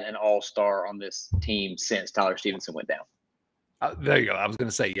had an all-star on this team since Tyler Stevenson went down. There you go. I was going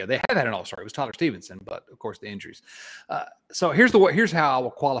to say, yeah, they have had an all-star. It was Tyler Stevenson, but of course the injuries. So here's how I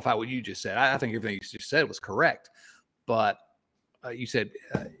will qualify what you just said. I think everything you just said was correct, but you said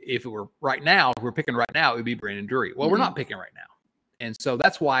if it were right now, if we're picking right now, it would be Brandon Drury. Well, we're not picking right now. And so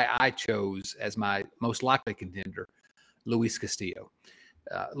that's why I chose as my most likely contender, Luis Castillo.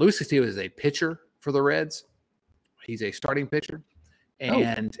 Luis Castillo is a pitcher for the Reds. He's a starting pitcher.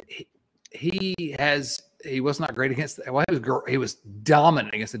 And he was not great against, well, he was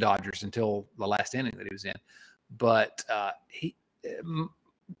dominant against the Dodgers until the last inning that he was in. But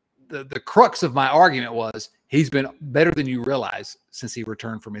the crux of my argument was he's been better than you realize since he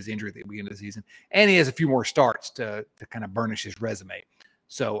returned from his injury at the beginning of the season. And he has a few more starts to kind of burnish his resume.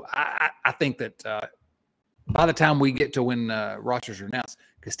 So I think that by the time we get to when rosters are announced,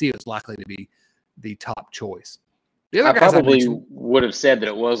 Castillo is likely to be the top choice. The other guys probably would have said that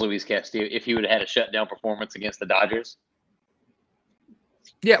it was Luis Castillo if he would have had a shutdown performance against the Dodgers.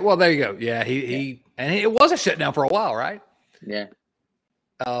 Yeah, well, there you go. Yeah, it was a shutdown for a while, right? Yeah.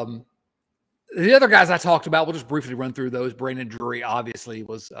 The other guys I talked about, we'll just briefly run through those. Brandon Drury obviously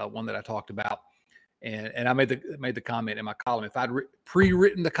was one that I talked about, and I made the comment in my column. If I'd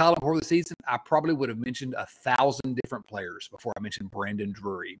pre-written the column before the season, I probably would have mentioned 1,000 different players before I mentioned Brandon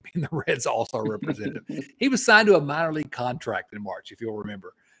Drury being the Reds All-Star representative. He was signed to a minor league contract in March, if you'll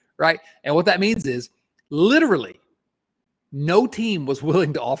remember, right? And what that means is literally no team was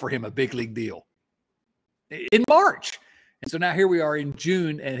willing to offer him a big league deal in March. And so now here we are in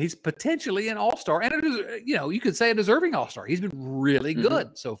June, and he's potentially an all-star. And, you could say a deserving all-star. He's been really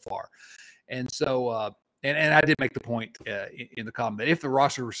good so far. And so, and I did make the point in the column that if the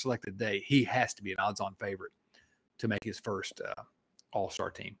roster was selected today, he has to be an odds-on favorite to make his first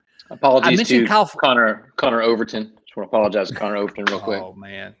all-star team. Apologies to Connor Overton. Just want to apologize to Connor Overton real quick. Oh,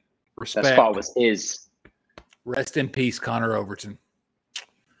 man. Respect. That spot was his. Rest in peace, Connor Overton.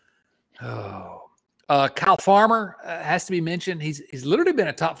 Oh. Kyle Farmer has to be mentioned. He's literally been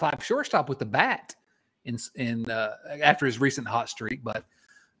a top 5 shortstop with the bat in after his recent hot streak. But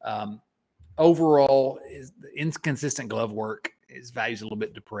overall, his inconsistent glove work, his value's a little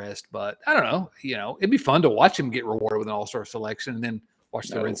bit depressed. But I don't know. It'd be fun to watch him get rewarded with an all-star selection and then watch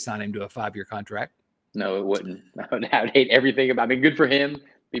the Reds sign him to a 5-year contract. No, it wouldn't. I would hate everything about. I mean, good for him.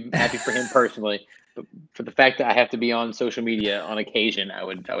 Be happy for him personally. But for the fact that I have to be on social media on occasion, I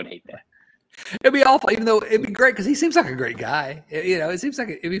would hate that. It'd be awful, even though it'd be great because he seems like a great guy. It seems like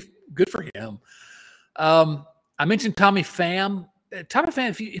it'd be good for him. I mentioned Tommy Pham. Tommy Pham,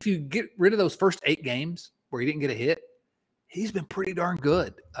 if you get rid of those first 8 games where he didn't get a hit, he's been pretty darn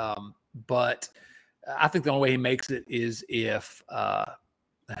good. But I think the only way he makes it is if,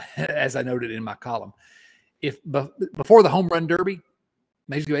 as I noted in my column, if before the home run derby,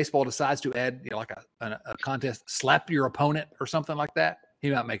 Major League Baseball decides to add, like a contest, slap your opponent or something like that,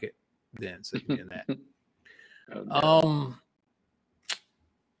 he might make it then. So in that.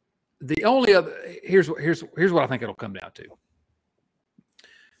 The only other here's what I think it'll come down to.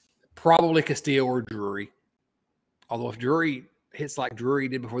 Probably Castillo or Drury. Although if Drury hits like Drury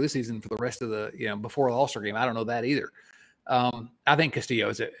did before this season for the rest of the before the All-Star game, I don't know that either. I think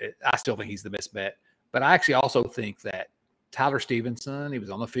Castillo I still think he's the best bet, but I actually also think that Tyler Stevenson, he was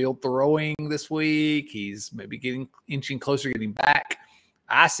on the field throwing this week. He's maybe inching closer, getting back.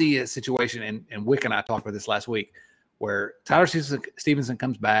 I see a situation, and Wick and I talked about this last week, where Tyler Stevenson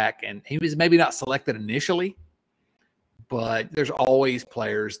comes back, and he was maybe not selected initially, but there's always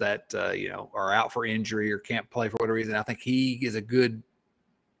players that are out for injury or can't play for whatever reason. I think he is a good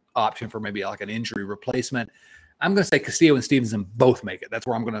option for maybe like an injury replacement. I'm going to say Castillo and Stevenson both make it. That's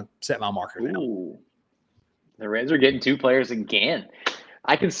where I'm going to set my marker now. Ooh. The Reds are getting 2 players again.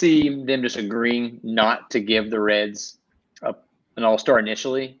 I can see them just agreeing not to give the Reds an all-star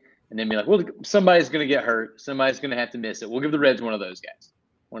initially and then be like, well, somebody's going to get hurt. Somebody's going to have to miss it. We'll give the Reds one of those guys,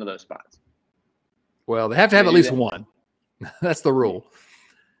 one of those spots. Well, they have to have at least one. That's the rule.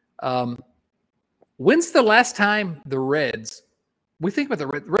 When's the last time the Reds – we think about the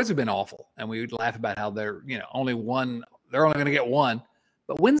Reds have been awful, and we would laugh about how they're only one – they're only going to get one.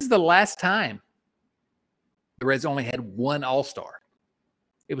 But when's the last time the Reds only had one all-star?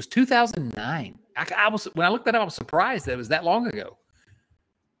 It was 2009. When I looked that up, I was surprised that it was that long ago.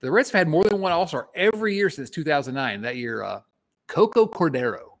 The Reds have had more than one all-star every year since 2009. That year, Coco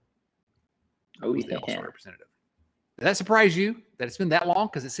Cordero was the all-star representative. Did that surprise you that it's been that long?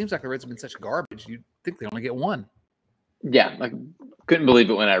 Because it seems like the Reds have been such garbage. You'd think they only get one. Yeah, I couldn't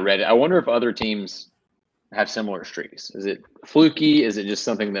believe it when I read it. I wonder if other teams have similar streaks. Is it fluky? Is it just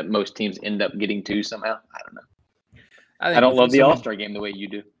something that most teams end up getting to somehow? I don't know. I don't love the All-Star game the way you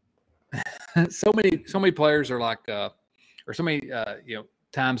do. So many players are like, or so many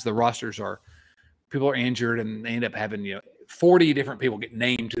times the rosters people are injured and they end up having 40 different people get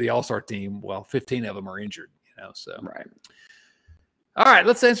named to the All-Star team. Well, 15 of them are injured. So right. All right,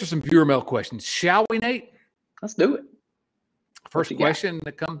 let's answer some viewer mail questions, shall we, Nate? Let's do it. First question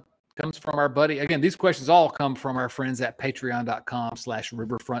that comes from our buddy. Again, these questions all come from our friends at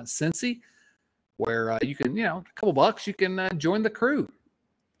patreon.com/riverfrontcincy, where you can, a couple bucks, you can join the crew.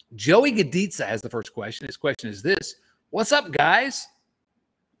 Joey Gaditza has the first question. His question is this: what's up, guys?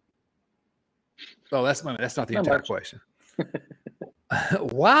 Oh, that's not the entire question.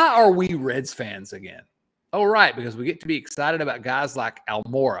 Why are we Reds fans again? Oh, right, because we get to be excited about guys like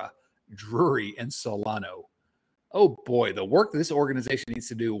Almora, Drury, and Solano. Oh boy, the work this organization needs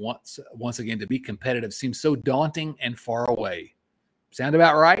to do once again to be competitive seems so daunting and far away. Sound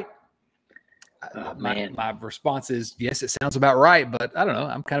about right? My response is yes, it sounds about right, but I don't know.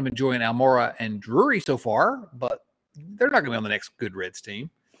 I'm kind of enjoying Almora and Drury so far, but they're not going to be on the next good Reds team.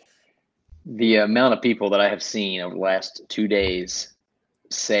 The amount of people that I have seen over the last 2 days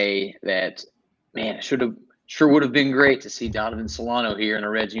say that, man, it sure would have been great to see Donovan Solano here in a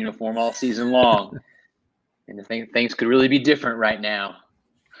Reds uniform all season long. And I think things could really be different right now.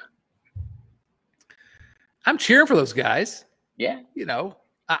 I'm cheering for those guys. Yeah.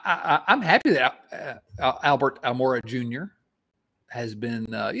 I'm happy that Albert Almora Jr. has been,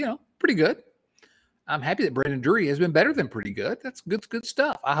 pretty good. I'm happy that Brandon Drury has been better than pretty good. That's good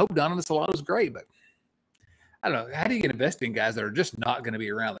stuff. I hope Donovan Solano is great, but I don't know. How do you get invested in guys that are just not going to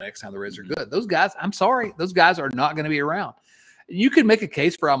be around the next time the Reds are good? Those guys, I'm sorry, those guys are not going to be around. You can make a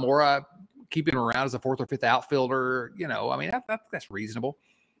case for Almora keeping him around as a fourth or fifth outfielder. That's reasonable.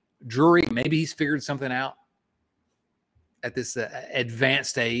 Drury, maybe he's figured something out at this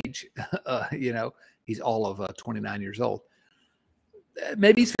advanced age. He's all of 29 years old.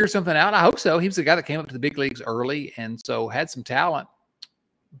 Maybe he's figured something out. I hope so. He was the guy that came up to the big leagues early and so had some talent.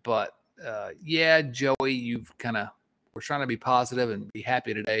 But, Joey, we're trying to be positive and be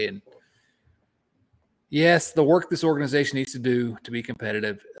happy today. And, yes, the work this organization needs to do to be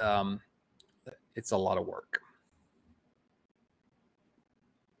competitive, it's a lot of work.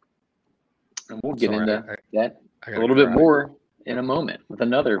 And we'll get into that a little bit more in a moment with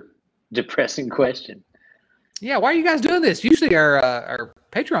another depressing question. Yeah, why are you guys doing this? Usually our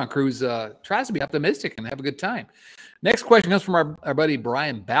Patreon cruise tries to be optimistic and have a good time. Next question comes from our buddy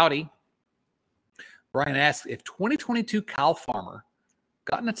Brian Bowdy. Brian asks, if 2022 Kyle Farmer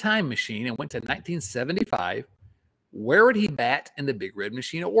got in a time machine and went to 1975, where would he bat in the Big Red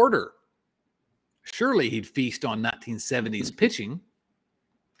Machine order? Surely he'd feast on 1970s pitching.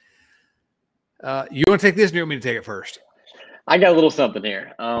 You want to take this, or do you want me to take it first? I got a little something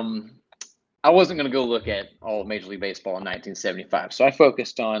here. I wasn't going to go look at all of Major League Baseball in 1975, so I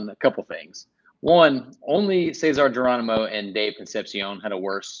focused on a couple things. One, only Cesar Geronimo and Dave Concepcion had a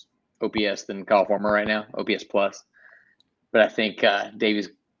worse OPS than Kyle Farmer right now, OPS plus. But I think Davy's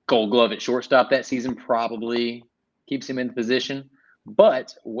Gold Glove at shortstop that season probably keeps him in the position.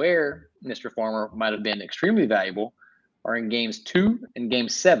 But where Mr. Farmer might have been extremely valuable are in Games 2 and Game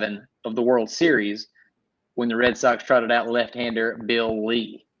 7 of the World Series when the Red Sox trotted out left-hander Bill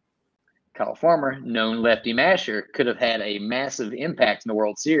Lee. Kyle Farmer, known lefty masher, could have had a massive impact in the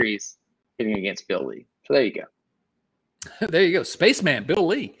World Series hitting against Bill Lee. So there you go. There you go. Spaceman, Bill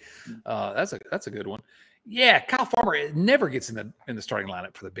Lee. That's a good one. Yeah, Kyle Farmer never gets in the starting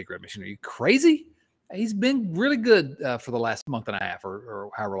lineup for the Big Red Machine. Are you crazy? He's been really good for the last month and a half or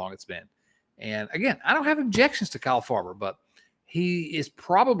however long it's been. And again, I don't have objections to Kyle Farmer, but he is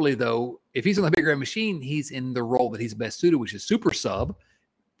probably, though, if he's on the Big Red Machine, he's in the role that he's best suited, which is super sub.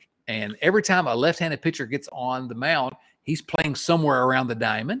 And every time a left-handed pitcher gets on the mound, he's playing somewhere around the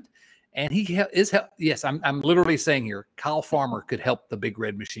diamond. And yes, I'm literally saying here, Kyle Farmer could help the Big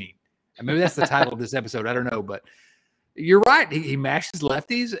Red Machine. And maybe that's the title of this episode. I don't know, but you're right. He mashes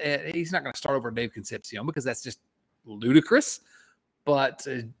lefties. He's not going to start over Dave Concepcion because that's just ludicrous. But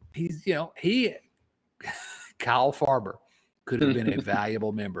Kyle Farmer could have been a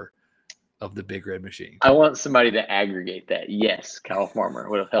valuable member of the Big Red Machine. I want somebody to aggregate that. Yes, Kyle Farmer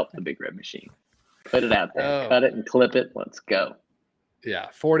would have helped the Big Red Machine. Put it out there. Cut it and clip it. Let's go. Yeah,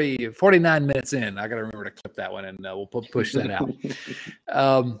 49 minutes in. I got to remember to clip that one, and we'll push that out.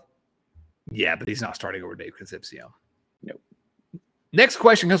 Yeah, but he's not starting over Dave Concepcion. Nope. Next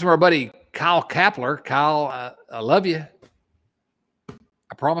question comes from our buddy Kyle Kapler. Kyle, I love you.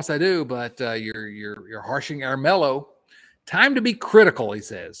 I promise I do, but you're harshing our mellow. Time to be critical, he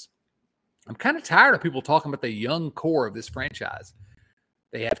says. I'm kind of tired of people talking about the young core of this franchise.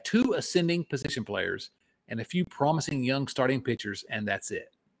 They have 2 ascending position players and a few promising young starting pitchers, and that's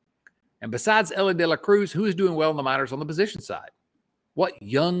it. And besides Elly De La Cruz, who is doing well in the minors on the position side? What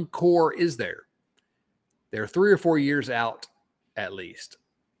young core is there? They're 3 or 4 years out at least.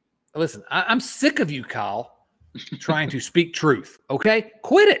 Listen, I'm sick of you, Kyle, trying to speak truth. Okay,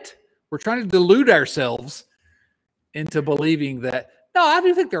 quit it. We're trying to delude ourselves into believing that. No, I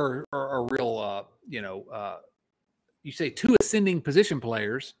do think there are real, you say 2 ascending position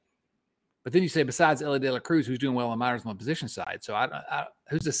players, but then you say besides Elly De La Cruz, who's doing well in minors on the position side. So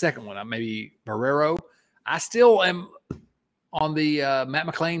who's the second one? Maybe Barrero. I still am on the Matt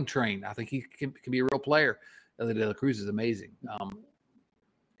McLain train. I think he can be a real player. Elly De La Cruz is amazing.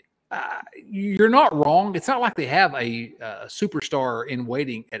 You're not wrong. It's not like they have a superstar in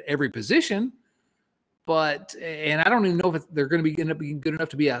waiting at every position, and I don't even know if they're going to end up being good enough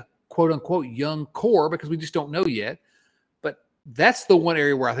to be a quote unquote young core because we just don't know yet. But that's the one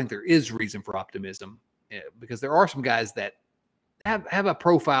area where I think there is reason for optimism because there are some guys that have a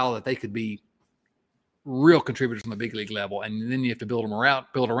profile that they could be real contributors on the big league level, and then you have to build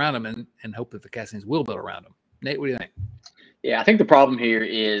around them, and hope that the Castings will build around them. Nate, what do you think? Yeah, I think the problem here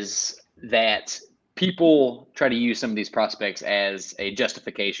is that people try to use some of these prospects as a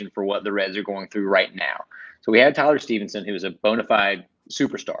justification for what the Reds are going through right now. So we had Tyler Stevenson, who is a bona fide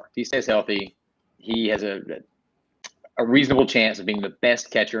superstar. If he stays healthy, he has a reasonable chance of being the best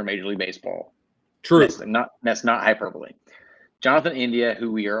catcher in Major League Baseball. True. That's not hyperbole. Jonathan India,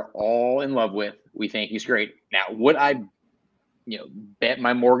 who we are all in love with, we think he's great. Now, would I, bet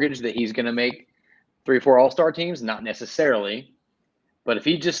my mortgage that he's going to make 3 or 4 all-star teams? Not necessarily. But if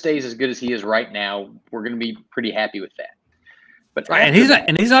he just stays as good as he is right now, we're going to be pretty happy with that. But right,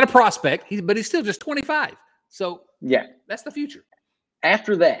 and he's not a prospect, but he's still just 25. So yeah, that's the future.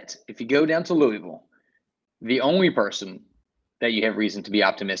 After that, if you go down to Louisville, the only person that you have reason to be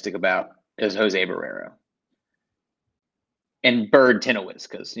optimistic about is Jose Barrero. And Bird Tenowitz,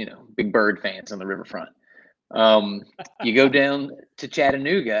 because, big Bird fans on the riverfront. You go down to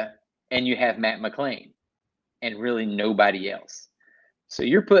Chattanooga, and you have Matt McLain, and really nobody else. So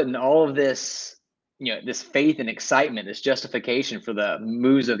you're putting all of this, this faith and excitement, this justification for the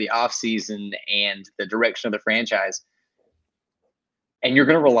moves of the offseason and the direction of the franchise. And you're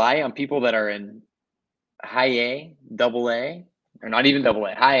going to rely on people that are in high A, double A, or not even double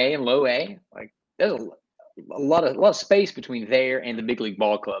A, high A and low A. Like, there's a lot of space between there and the big league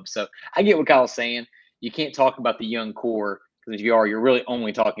ball club. So I get what Kyle's saying. You can't talk about the young core, because if you're really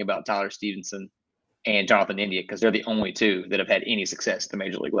only talking about Tyler Stevenson and Jonathan India, because they're the only 2 that have had any success at the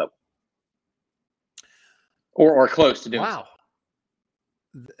Major League level. Or close to doing wow.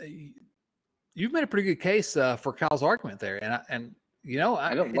 So. You've made a pretty good case for Kyle's argument there. And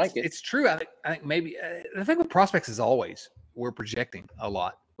I don't like it. It's true. I think maybe the thing with prospects is always we're projecting a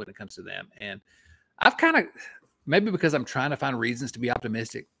lot when it comes to them. And I've kind of, maybe because I'm trying to find reasons to be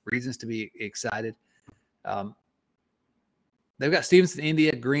optimistic, reasons to be excited. They've got Stevenson,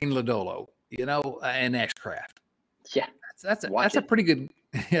 India, Green, Lodolo, and Ashcraft. Yeah, that's a pretty good.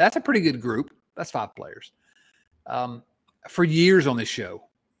 Yeah, that's a pretty good group. That's 5 players. For years on this show,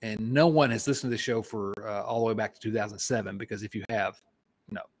 and no one has listened to this show for all the way back to 2007. Because if you have,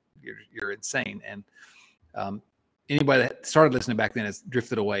 no, you're insane. And anybody that started listening back then has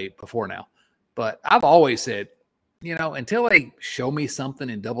drifted away before now. But I've always said, until they show me something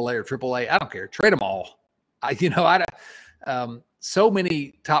in AA or AAA, I don't care. Trade them all. So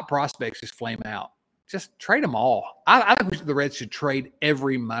many top prospects just flame out. Just trade them all. I think the Reds should trade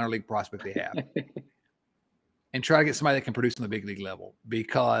every minor league prospect they have and try to get somebody that can produce on the big league level,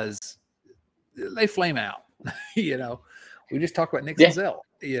 because they flame out. We just talked about Nick Senzel.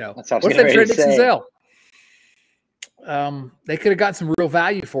 That's what if they trade Nick Senzel? They could have gotten some real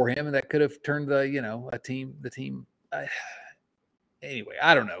value for him, and that could have turned the team. Anyway,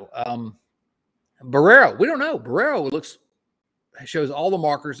 I don't know. Barrero, we don't know. Barrero shows all the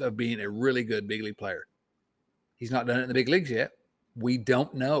markers of being a really good big league player. He's not done it in the big leagues yet. We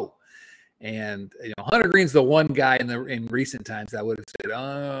don't know. And Hunter Green's the one guy in recent times I would have said,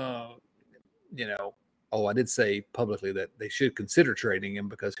 I did say publicly that they should consider trading him,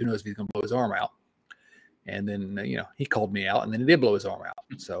 because who knows if he's going to blow his arm out. And then, he called me out, and then he did blow his arm out.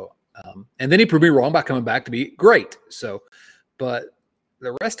 So, and then he proved me wrong by coming back to be great. So, but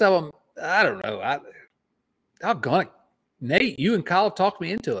the rest of them, I don't know. Doggone it. Nate, you and Kyle talked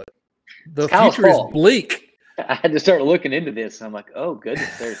me into it. The future is bleak. I had to start looking into this. I'm like, oh,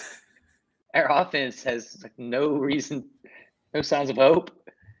 goodness. Our offense has no signs of hope.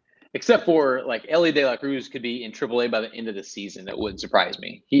 Except for, Elly De La Cruz could be in AAA by the end of the season. That wouldn't surprise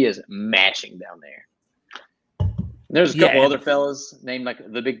me. He is mashing down there. There's a couple other fellas named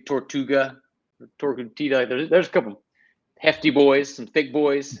the big Tortuga. There's a couple hefty boys, some thick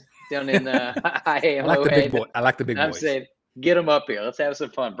boys down in high A and low A. I like the big boys. I'm saying, get them up here. Let's have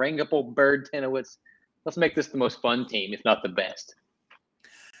some fun. Bring up old Bird Tenowitz. Let's make this the most fun team, if not the best.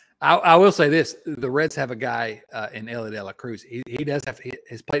 I will say this: the Reds have a guy in Elly De La Cruz. He does have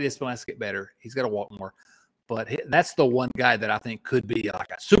his plate discipline has to get better. He's got to walk more, but that's the one guy that I think could be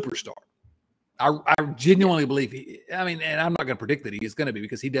like a superstar. I genuinely believe and I'm not going to predict that he is going to be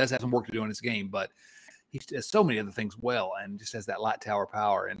because he does have some work to do in his game, but he does so many other things well and just has that light tower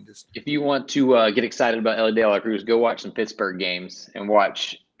power. And just if you want to get excited about Elly De La Cruz, go watch some Pittsburgh games and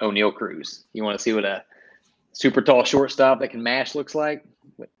watch O'Neal Cruz. You want to see what a super tall shortstop that can mash looks like?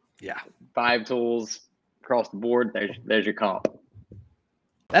 Yeah, 5 tools across the board. There's your comp.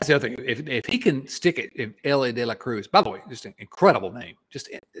 That's the other thing. If he can stick it, if Elly De La Cruz, by the way, just an incredible name, just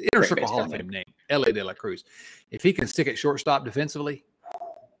Inner Circle Hall of Fame name, Elly De La Cruz. If he can stick it shortstop defensively,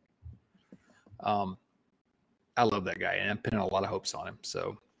 I love that guy, and I'm pinning a lot of hopes on him.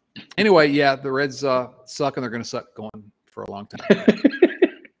 So, anyway, yeah, the Reds suck, and they're going to suck going for a long time.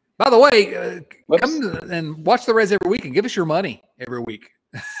 By the way, come and watch the Reds every week and give us your money every week.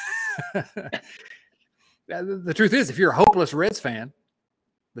 The truth is, if you're a hopeless Reds fan,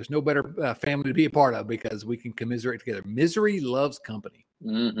 there's no better family to be a part of because we can commiserate together. Misery loves company.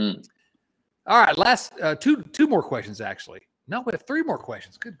 Mm-hmm. All right, last two more questions, actually. No, we have 3 more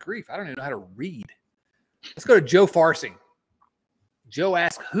questions. Good grief. I don't even know how to read. Let's go to Joe Farsing. Joe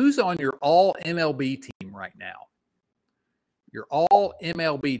asks, who's on your all MLB team right now? Your all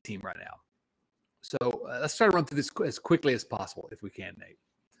MLB team right now. So let's try to run through this as quickly as possible if we can, Nate.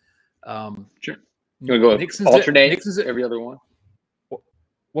 Sure. You want to go alternate every other one?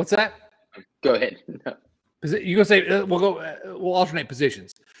 What's that? Go ahead. You're gonna say we'll alternate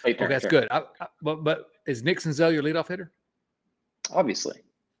positions. Okay, that's good. But is Nick Senzel your leadoff hitter? Obviously.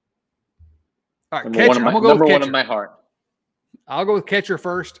 All right, catcher. Number one in my heart. I'll go with catcher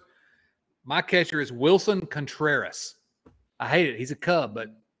first. My catcher is Wilson Contreras. I hate it. He's a Cub, but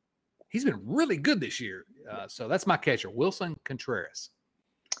he's been really good this year. So that's my catcher, Wilson Contreras.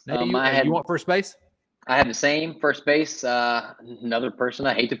 Now, you want first base? I have the same first base. Another person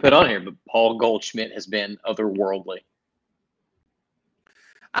I hate to put on here, but Paul Goldschmidt has been otherworldly.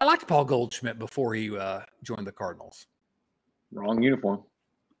 I liked Paul Goldschmidt before he joined the Cardinals. Wrong uniform.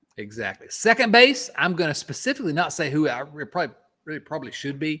 Exactly. Second base, I'm going to specifically not say who I probably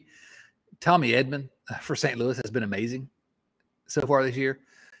should be. Tommy Edman for St. Louis has been amazing so far this year.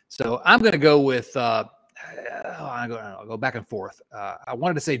 So I'm going to go with I'll go back and forth. I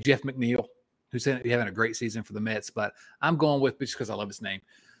wanted to say Jeff McNeil, who's having a great season for the Mets, but I'm going with, just because I love his name,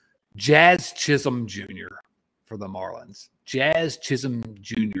 Jazz Chisholm Jr. for the Marlins. Jazz Chisholm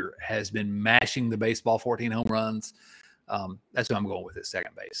Jr. has been mashing the baseball, 14 home runs. That's who I'm going with at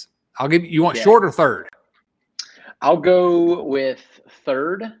second base. I'll give you want short or third? I'll go with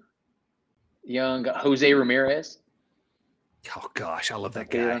third. Young Jose Ramirez. Oh gosh, I love that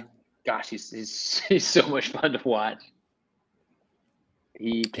guy. Gosh, he's so much fun to watch.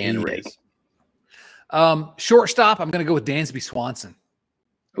 He can race. Shortstop, I'm going to go with Dansby Swanson.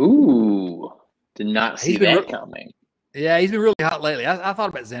 Ooh, did not see that coming. Yeah, he's been really hot lately. I thought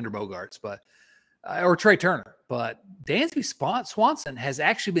about Xander Bogaerts, or Trey Turner, but Dansby Swanson has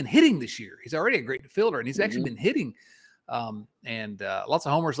actually been hitting this year. He's already a great fielder, and he's actually been hitting and lots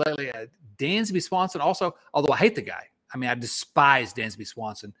of homers lately. Dansby Swanson also, although I hate the guy, I despise Dansby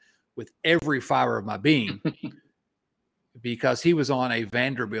Swanson with every fiber of my being because he was on a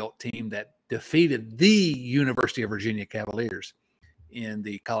Vanderbilt team that defeated the University of Virginia Cavaliers in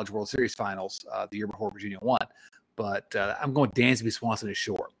the College World Series finals the year before Virginia won. But I'm going Dansby Swanson is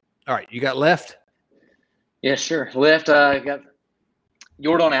short. All right, you got left? Yeah, sure. Left, I got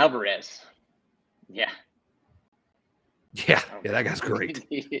Yordan Alvarez. Yeah. Yeah, that guy's great.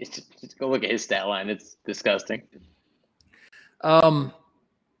 Just go look at his stat line. It's disgusting. Let's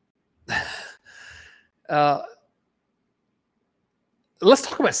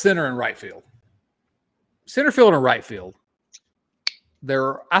talk about center and right field. Center field and right field.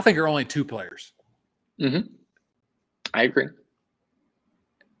 I think, are only 2 players. Mm-hmm. I agree.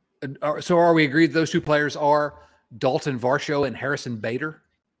 So are we agreed those 2 players are Dalton Varsho and Harrison Bader?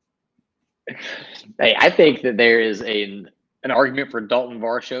 Hey, I think that there is an argument for Dalton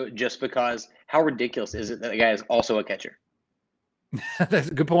Varsho just because how ridiculous is it that the guy is also a catcher? That's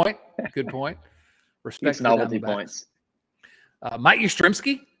a good point. Good point. Respect novelty points. Mike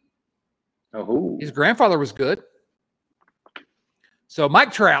Yastrzemski. Oh, his grandfather was good. So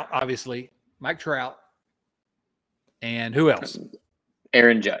Mike Trout, obviously. Mike Trout. And who else?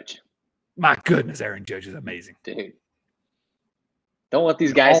 Aaron Judge. My goodness, Aaron Judge is amazing. Dude. Don't let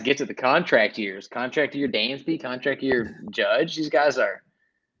these guys get to the contract years. Contract year Dansby, contract year Judge. These guys are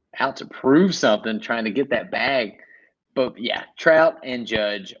out to prove something, trying to get that bag. But, yeah, Trout and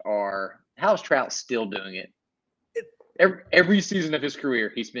Judge are – how's Trout still doing it? every season of his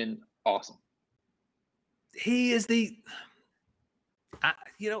career, he's been awesome. He is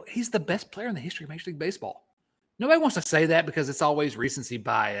he's the best player in the history of Major League Baseball. Nobody wants to say that because it's always recency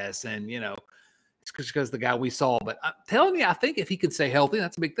bias and, it's because the guy we saw. But I'm telling you, I think if he could stay healthy,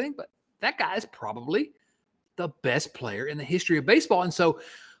 that's a big thing. But that guy is probably the best player in the history of baseball. And so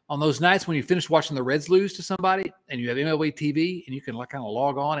on those nights when you finish watching the Reds lose to somebody and you have MLB TV and you can kind of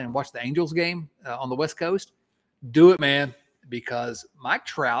log on and watch the Angels game on the West Coast, do it, man, because Mike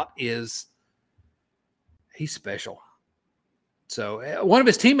Trout he's special. So one of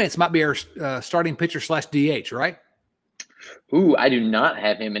his teammates might be our starting pitcher / DH, right? Ooh, I do not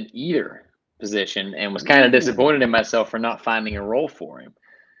have him in either position and was kind of disappointed in myself for not finding a role for him.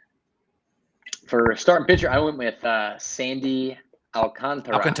 For starting pitcher, I went with Sandy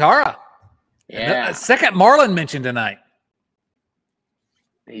Alcantara. Yeah. Second Marlin mentioned tonight.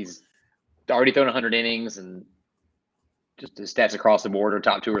 He's already thrown 100 innings and just his stats across the board are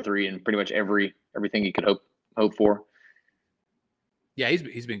top 2 or 3 in pretty much everything you could hope for. Yeah,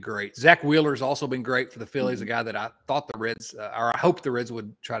 he's been great. Zach Wheeler's also been great for the Phillies, a guy that I thought the Reds, or I hoped the Reds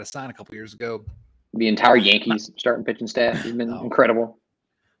would try to sign a couple years ago. The entire Yankees starting pitching staff has been incredible.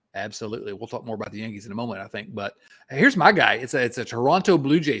 Absolutely. We'll talk more about the Yankees in a moment, I think. But here's my guy. It's a Toronto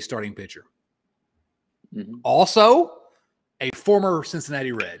Blue Jays starting pitcher. Mm-hmm. Also, a former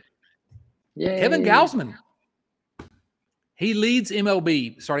Cincinnati Red. Yay. Kevin Gausman. He leads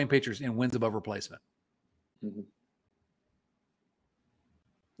MLB starting pitchers in wins above replacement. Mm-hmm.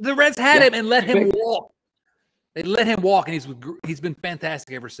 The Reds had him and let him walk. They let him walk, and he's been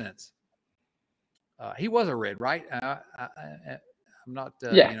fantastic ever since. He was a Red, right? I'm not,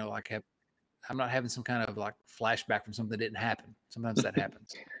 I'm not having some kind of like flashback from something that didn't happen. Sometimes that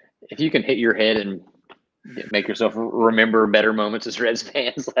happens. If you can hit your head and make yourself remember better moments as Reds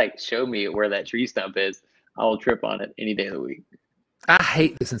fans, like show me where that tree stump is, I'll trip on it any day of the week. I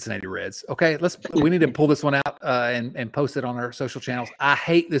hate the Cincinnati Reds. Okay, we need to pull this one out and post it on our social channels. I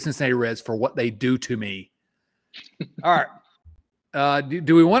hate the Cincinnati Reds for what they do to me. All right.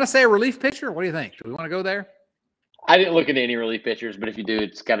 Do we want to say a relief pitcher? What do you think? Do we want to go there? I didn't look at any relief pitchers, but if you do,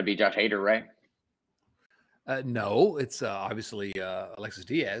 it's got to be Josh Hader, right? No, it's obviously Alexis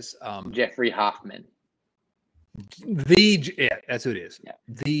Diaz. Jeffrey Hoffman. That's who it is. Yeah.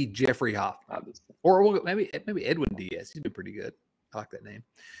 The Jeffrey Hoffman. Obviously. Or maybe Edwin Diaz. He's been pretty good. I like that name.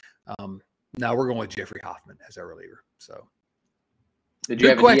 Now we're going with Jeffrey Hoffman as our reliever. So, did you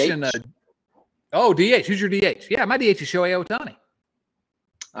have question? DH? DH. Who's your DH? Yeah, my DH is Shohei Ohtani.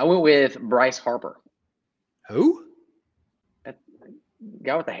 I went with Bryce Harper. Who? That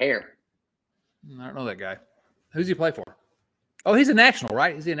guy with the hair. I don't know that guy. Who's he play for? Oh, he's a national,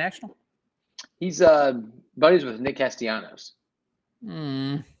 right? Is he a national? He's buddies with Nick Castellanos.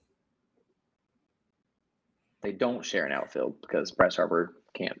 They don't share an outfield because Bryce Harper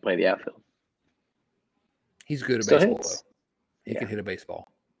can't play the outfield. He's good at baseball, though. He can hit a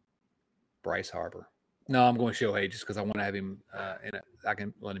baseball. Bryce Harper. No, I'm going Shohei just because I want to have him I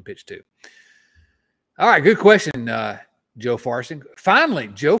can let him pitch too. All right, good question, Joe Farsing. Finally,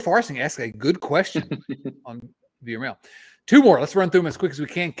 Joe Farsing asked a good question on Viewer Mail. 2 more. Let's run through them as quick as we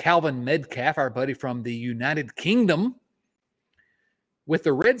can. Calvin Medcalf, our buddy from the United Kingdom. With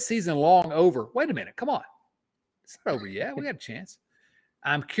the Red season long over. Wait a minute. Come on. It's not over yet. We got a chance.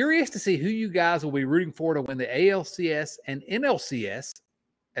 I'm curious to see who you guys will be rooting for to win the ALCS and NLCS,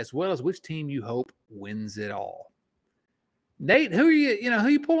 as well as which team you hope wins it all. Nate, who are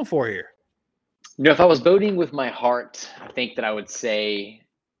you pulling for here? If I was voting with my heart, I think that I would say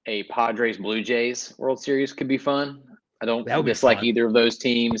a Padres Blue Jays World Series could be fun. I don't dislike either of those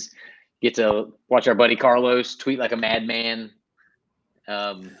teams. Get to watch our buddy Carlos tweet like a madman.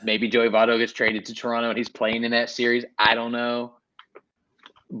 Maybe Joey Votto gets traded to Toronto and he's playing in that series. I don't know.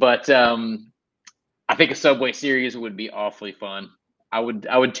 But I think a Subway Series would be awfully fun. I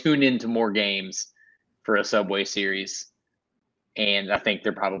would tune into more games for a Subway Series. And I think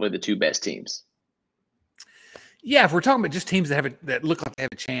they're probably the 2 best teams. Yeah, if we're talking about just teams that look like they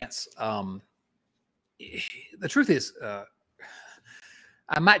have a chance, the truth is, I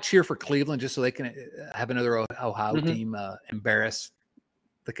might cheer for Cleveland just so they can have another Ohio team embarrass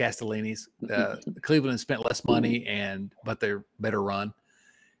the Castellinis. Cleveland has spent less money but they're better run,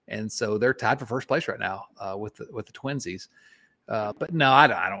 and so they're tied for first place right now with the Twinsies. But no, I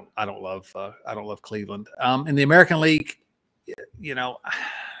don't love Cleveland. In the American League, I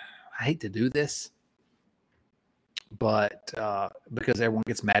hate to do this, but because everyone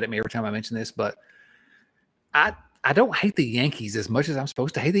gets mad at me every time I mention this, but I don't hate the Yankees as much as I'm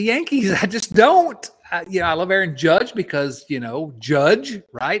supposed to hate the Yankees. I just don't. I love Aaron Judge because, Judge,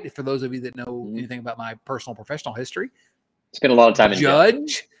 right? For those of you that know anything about my personal professional history. Spent a lot of time in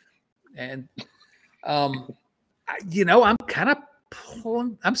Judge. And, I'm kind of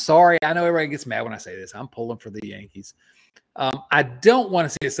pulling. I'm sorry. I know everybody gets mad when I say this. I'm pulling for the Yankees. I don't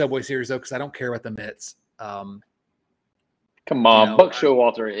want to see a Subway Series, though, because I don't care about the Mets. Come on. Buck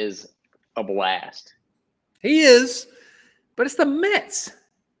Showalter is a blast. He is, but it's the Mets.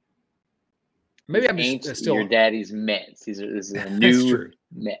 Maybe I'm just still your daddy's Mets. This is a new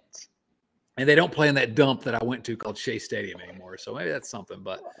Mets, and they don't play in that dump that I went to called Shea Stadium anymore. So maybe that's something.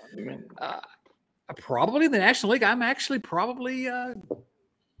 But probably the National League. I'm actually probably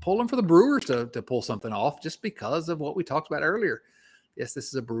pulling for the Brewers to pull something off, just because of what we talked about earlier. Yes, this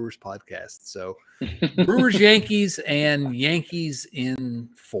is a Brewers podcast. So Brewers, Yankees, and Yankees in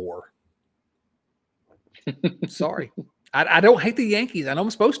 4. Sorry. I don't hate the Yankees. I know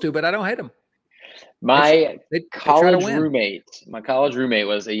I'm supposed to, but I don't hate them. My college roommate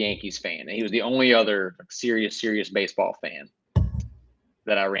was a Yankees fan, and he was the only other serious baseball fan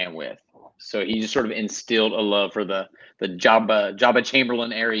that I ran with. So he just sort of instilled a love for the Jabba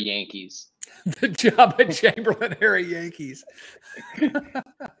Chamberlain era Yankees. The Jabba Chamberlain era Yankees.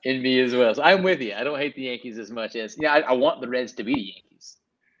 In me as well. So I'm with you. I don't hate the Yankees as much as I want the Reds to be the Yankees.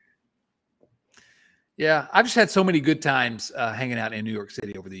 Yeah, I've just had so many good times hanging out in New York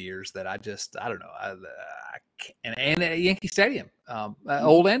City over the years that I don't know. And at Yankee Stadium,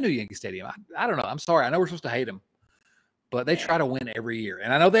 old and new Yankee Stadium. I don't know. I'm sorry. I know we're supposed to hate them, but they try to win every year.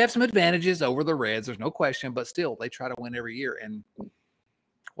 And I know they have some advantages over the Reds. There's no question, but still, they try to win every year. And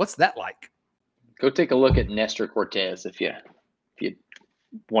what's that like? Go take a look at Nestor Cortez if you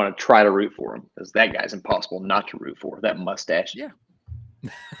want to try to root for him, because that guy's impossible not to root for. That mustache. Yeah.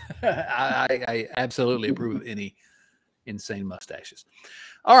 I absolutely approve of any insane mustaches.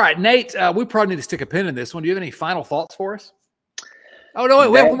 All right, Nate, we probably need to stick a pin in this one. Do you have any final thoughts for us? Oh, no, wait,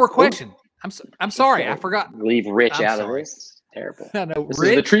 we have one more question. I'm sorry. I forgot. Leave Rich out of this. Terrible. No, this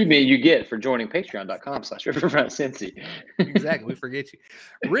is the treatment you get for joining patreon.com/Riverfront Exactly. We forget you.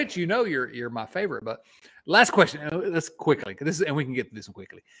 Rich, you're my favorite. But last question. Let's quickly. And we can get to this one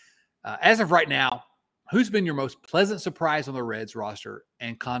quickly. As of right now, who's been your most pleasant surprise on the Reds roster?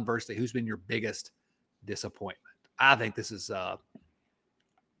 And conversely, who's been your biggest disappointment? I think this is,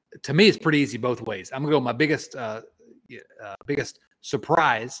 to me, it's pretty easy both ways. I'm going to go my biggest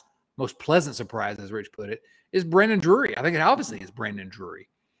surprise, most pleasant surprise, as Rich put it, is Brandon Drury. I think it obviously is Brandon Drury.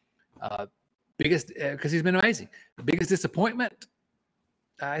 Biggest, because he's been amazing. The biggest disappointment,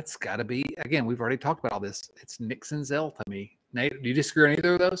 it's got to be, again, we've already talked about all this. It's Nick Senzel to me. Nate, do you disagree on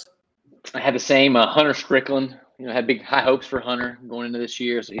either of those? I had the same. Hunter Strickland, had big high hopes for Hunter going into this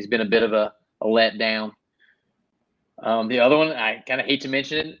year, so he's been a bit of a letdown. The other one, I kind of hate to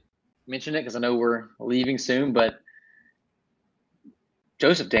mention it because I know we're leaving soon, but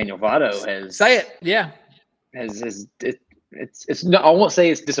Joseph Daniel Votto has say it, yeah. It's no, I won't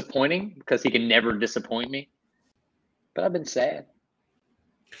say it's disappointing because he can never disappoint me, but I've been sad.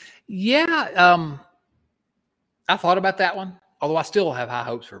 Yeah, I thought about that one. Although I still have high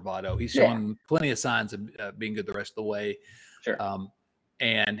hopes for Votto. He's shown plenty of signs of being good the rest of the way. Sure.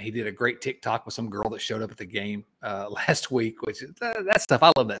 And he did a great TikTok with some girl that showed up at the game last week, which that stuff.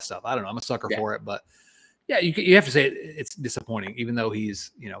 I love that stuff. I don't know. I'm a sucker for it. But, yeah, you have to say it's disappointing, even though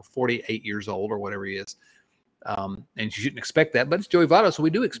he's, 48 years old or whatever he is. And you shouldn't expect that. But it's Joey Votto, so we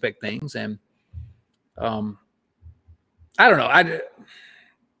do expect things. And I don't know.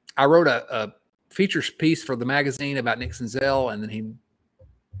 I wrote a features piece for the magazine about Nick Senzel, and then he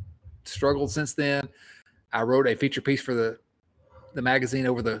struggled since then. I wrote a feature piece for the magazine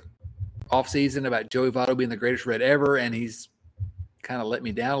over the offseason about Joey Votto being the greatest Red ever, and he's kind of let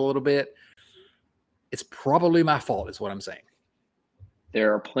me down a little bit. It's probably my fault, is what I'm saying.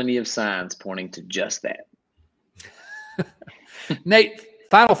 There are plenty of signs pointing to just that. Nate,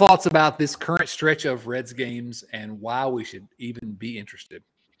 final thoughts about this current stretch of Reds games and why we should even be interested.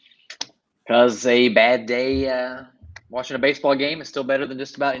 Because a bad day watching a baseball game is still better than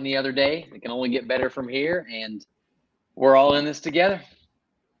just about any other day. It can only get better from here, and we're all in this together.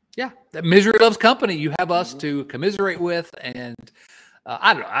 Yeah, that misery loves company. You have us to commiserate with, and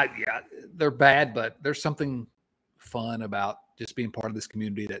I don't know. They're bad, but there's something fun about just being part of this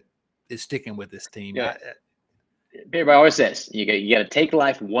community that is sticking with this team. Yeah. Everybody always says you got to take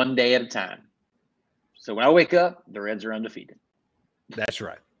life one day at a time. So when I wake up, the Reds are undefeated. That's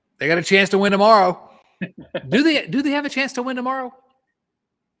right. They got a chance to win tomorrow. Do they have a chance to win tomorrow,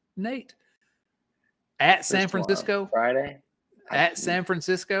 Nate? At San Francisco? Friday? At San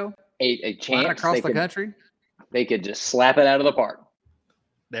Francisco? A chance across the country? they could just slap it out of the park.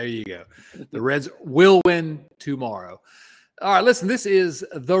 There you go. The Reds will win tomorrow. All right, listen, this is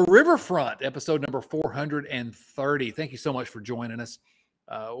The Riverfront, episode number 430. Thank you so much for joining us.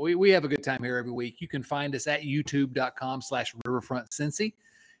 We have a good time here every week. You can find us at youtube.com/riverfrontcincy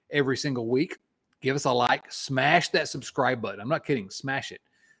every single week. Give us a like, smash that subscribe button. I'm not kidding, smash it.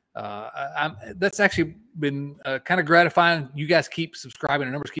 That's actually been kind of gratifying. You guys keep subscribing,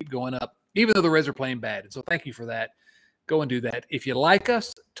 the numbers keep going up, even though the Reds are playing bad. And so thank you for that. Go and do that. If you like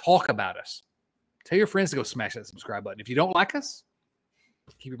us, talk about us. Tell your friends to go smash that subscribe button. If you don't like us,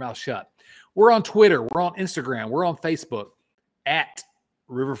 keep your mouth shut. We're on Twitter. We're on Instagram. We're on Facebook at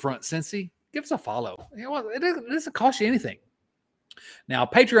Riverfront Cincy. Give us a follow. You know what? It doesn't cost you anything. Now,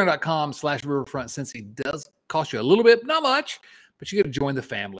 patreon.com/Riverfront Cincy does cost you a little bit, not much, but you get to join the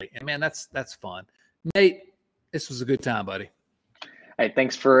family. And man, that's fun. Nate, this was a good time, buddy. Hey,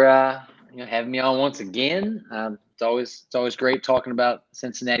 thanks for having me on once again. It's always great talking about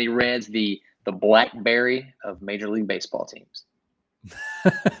Cincinnati Reds, the BlackBerry of Major League Baseball teams.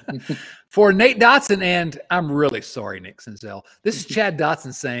 For Nate Dotson, and I'm really sorry, Nick Senzel, this is Chad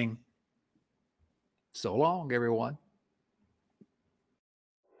Dotson saying, so long, everyone.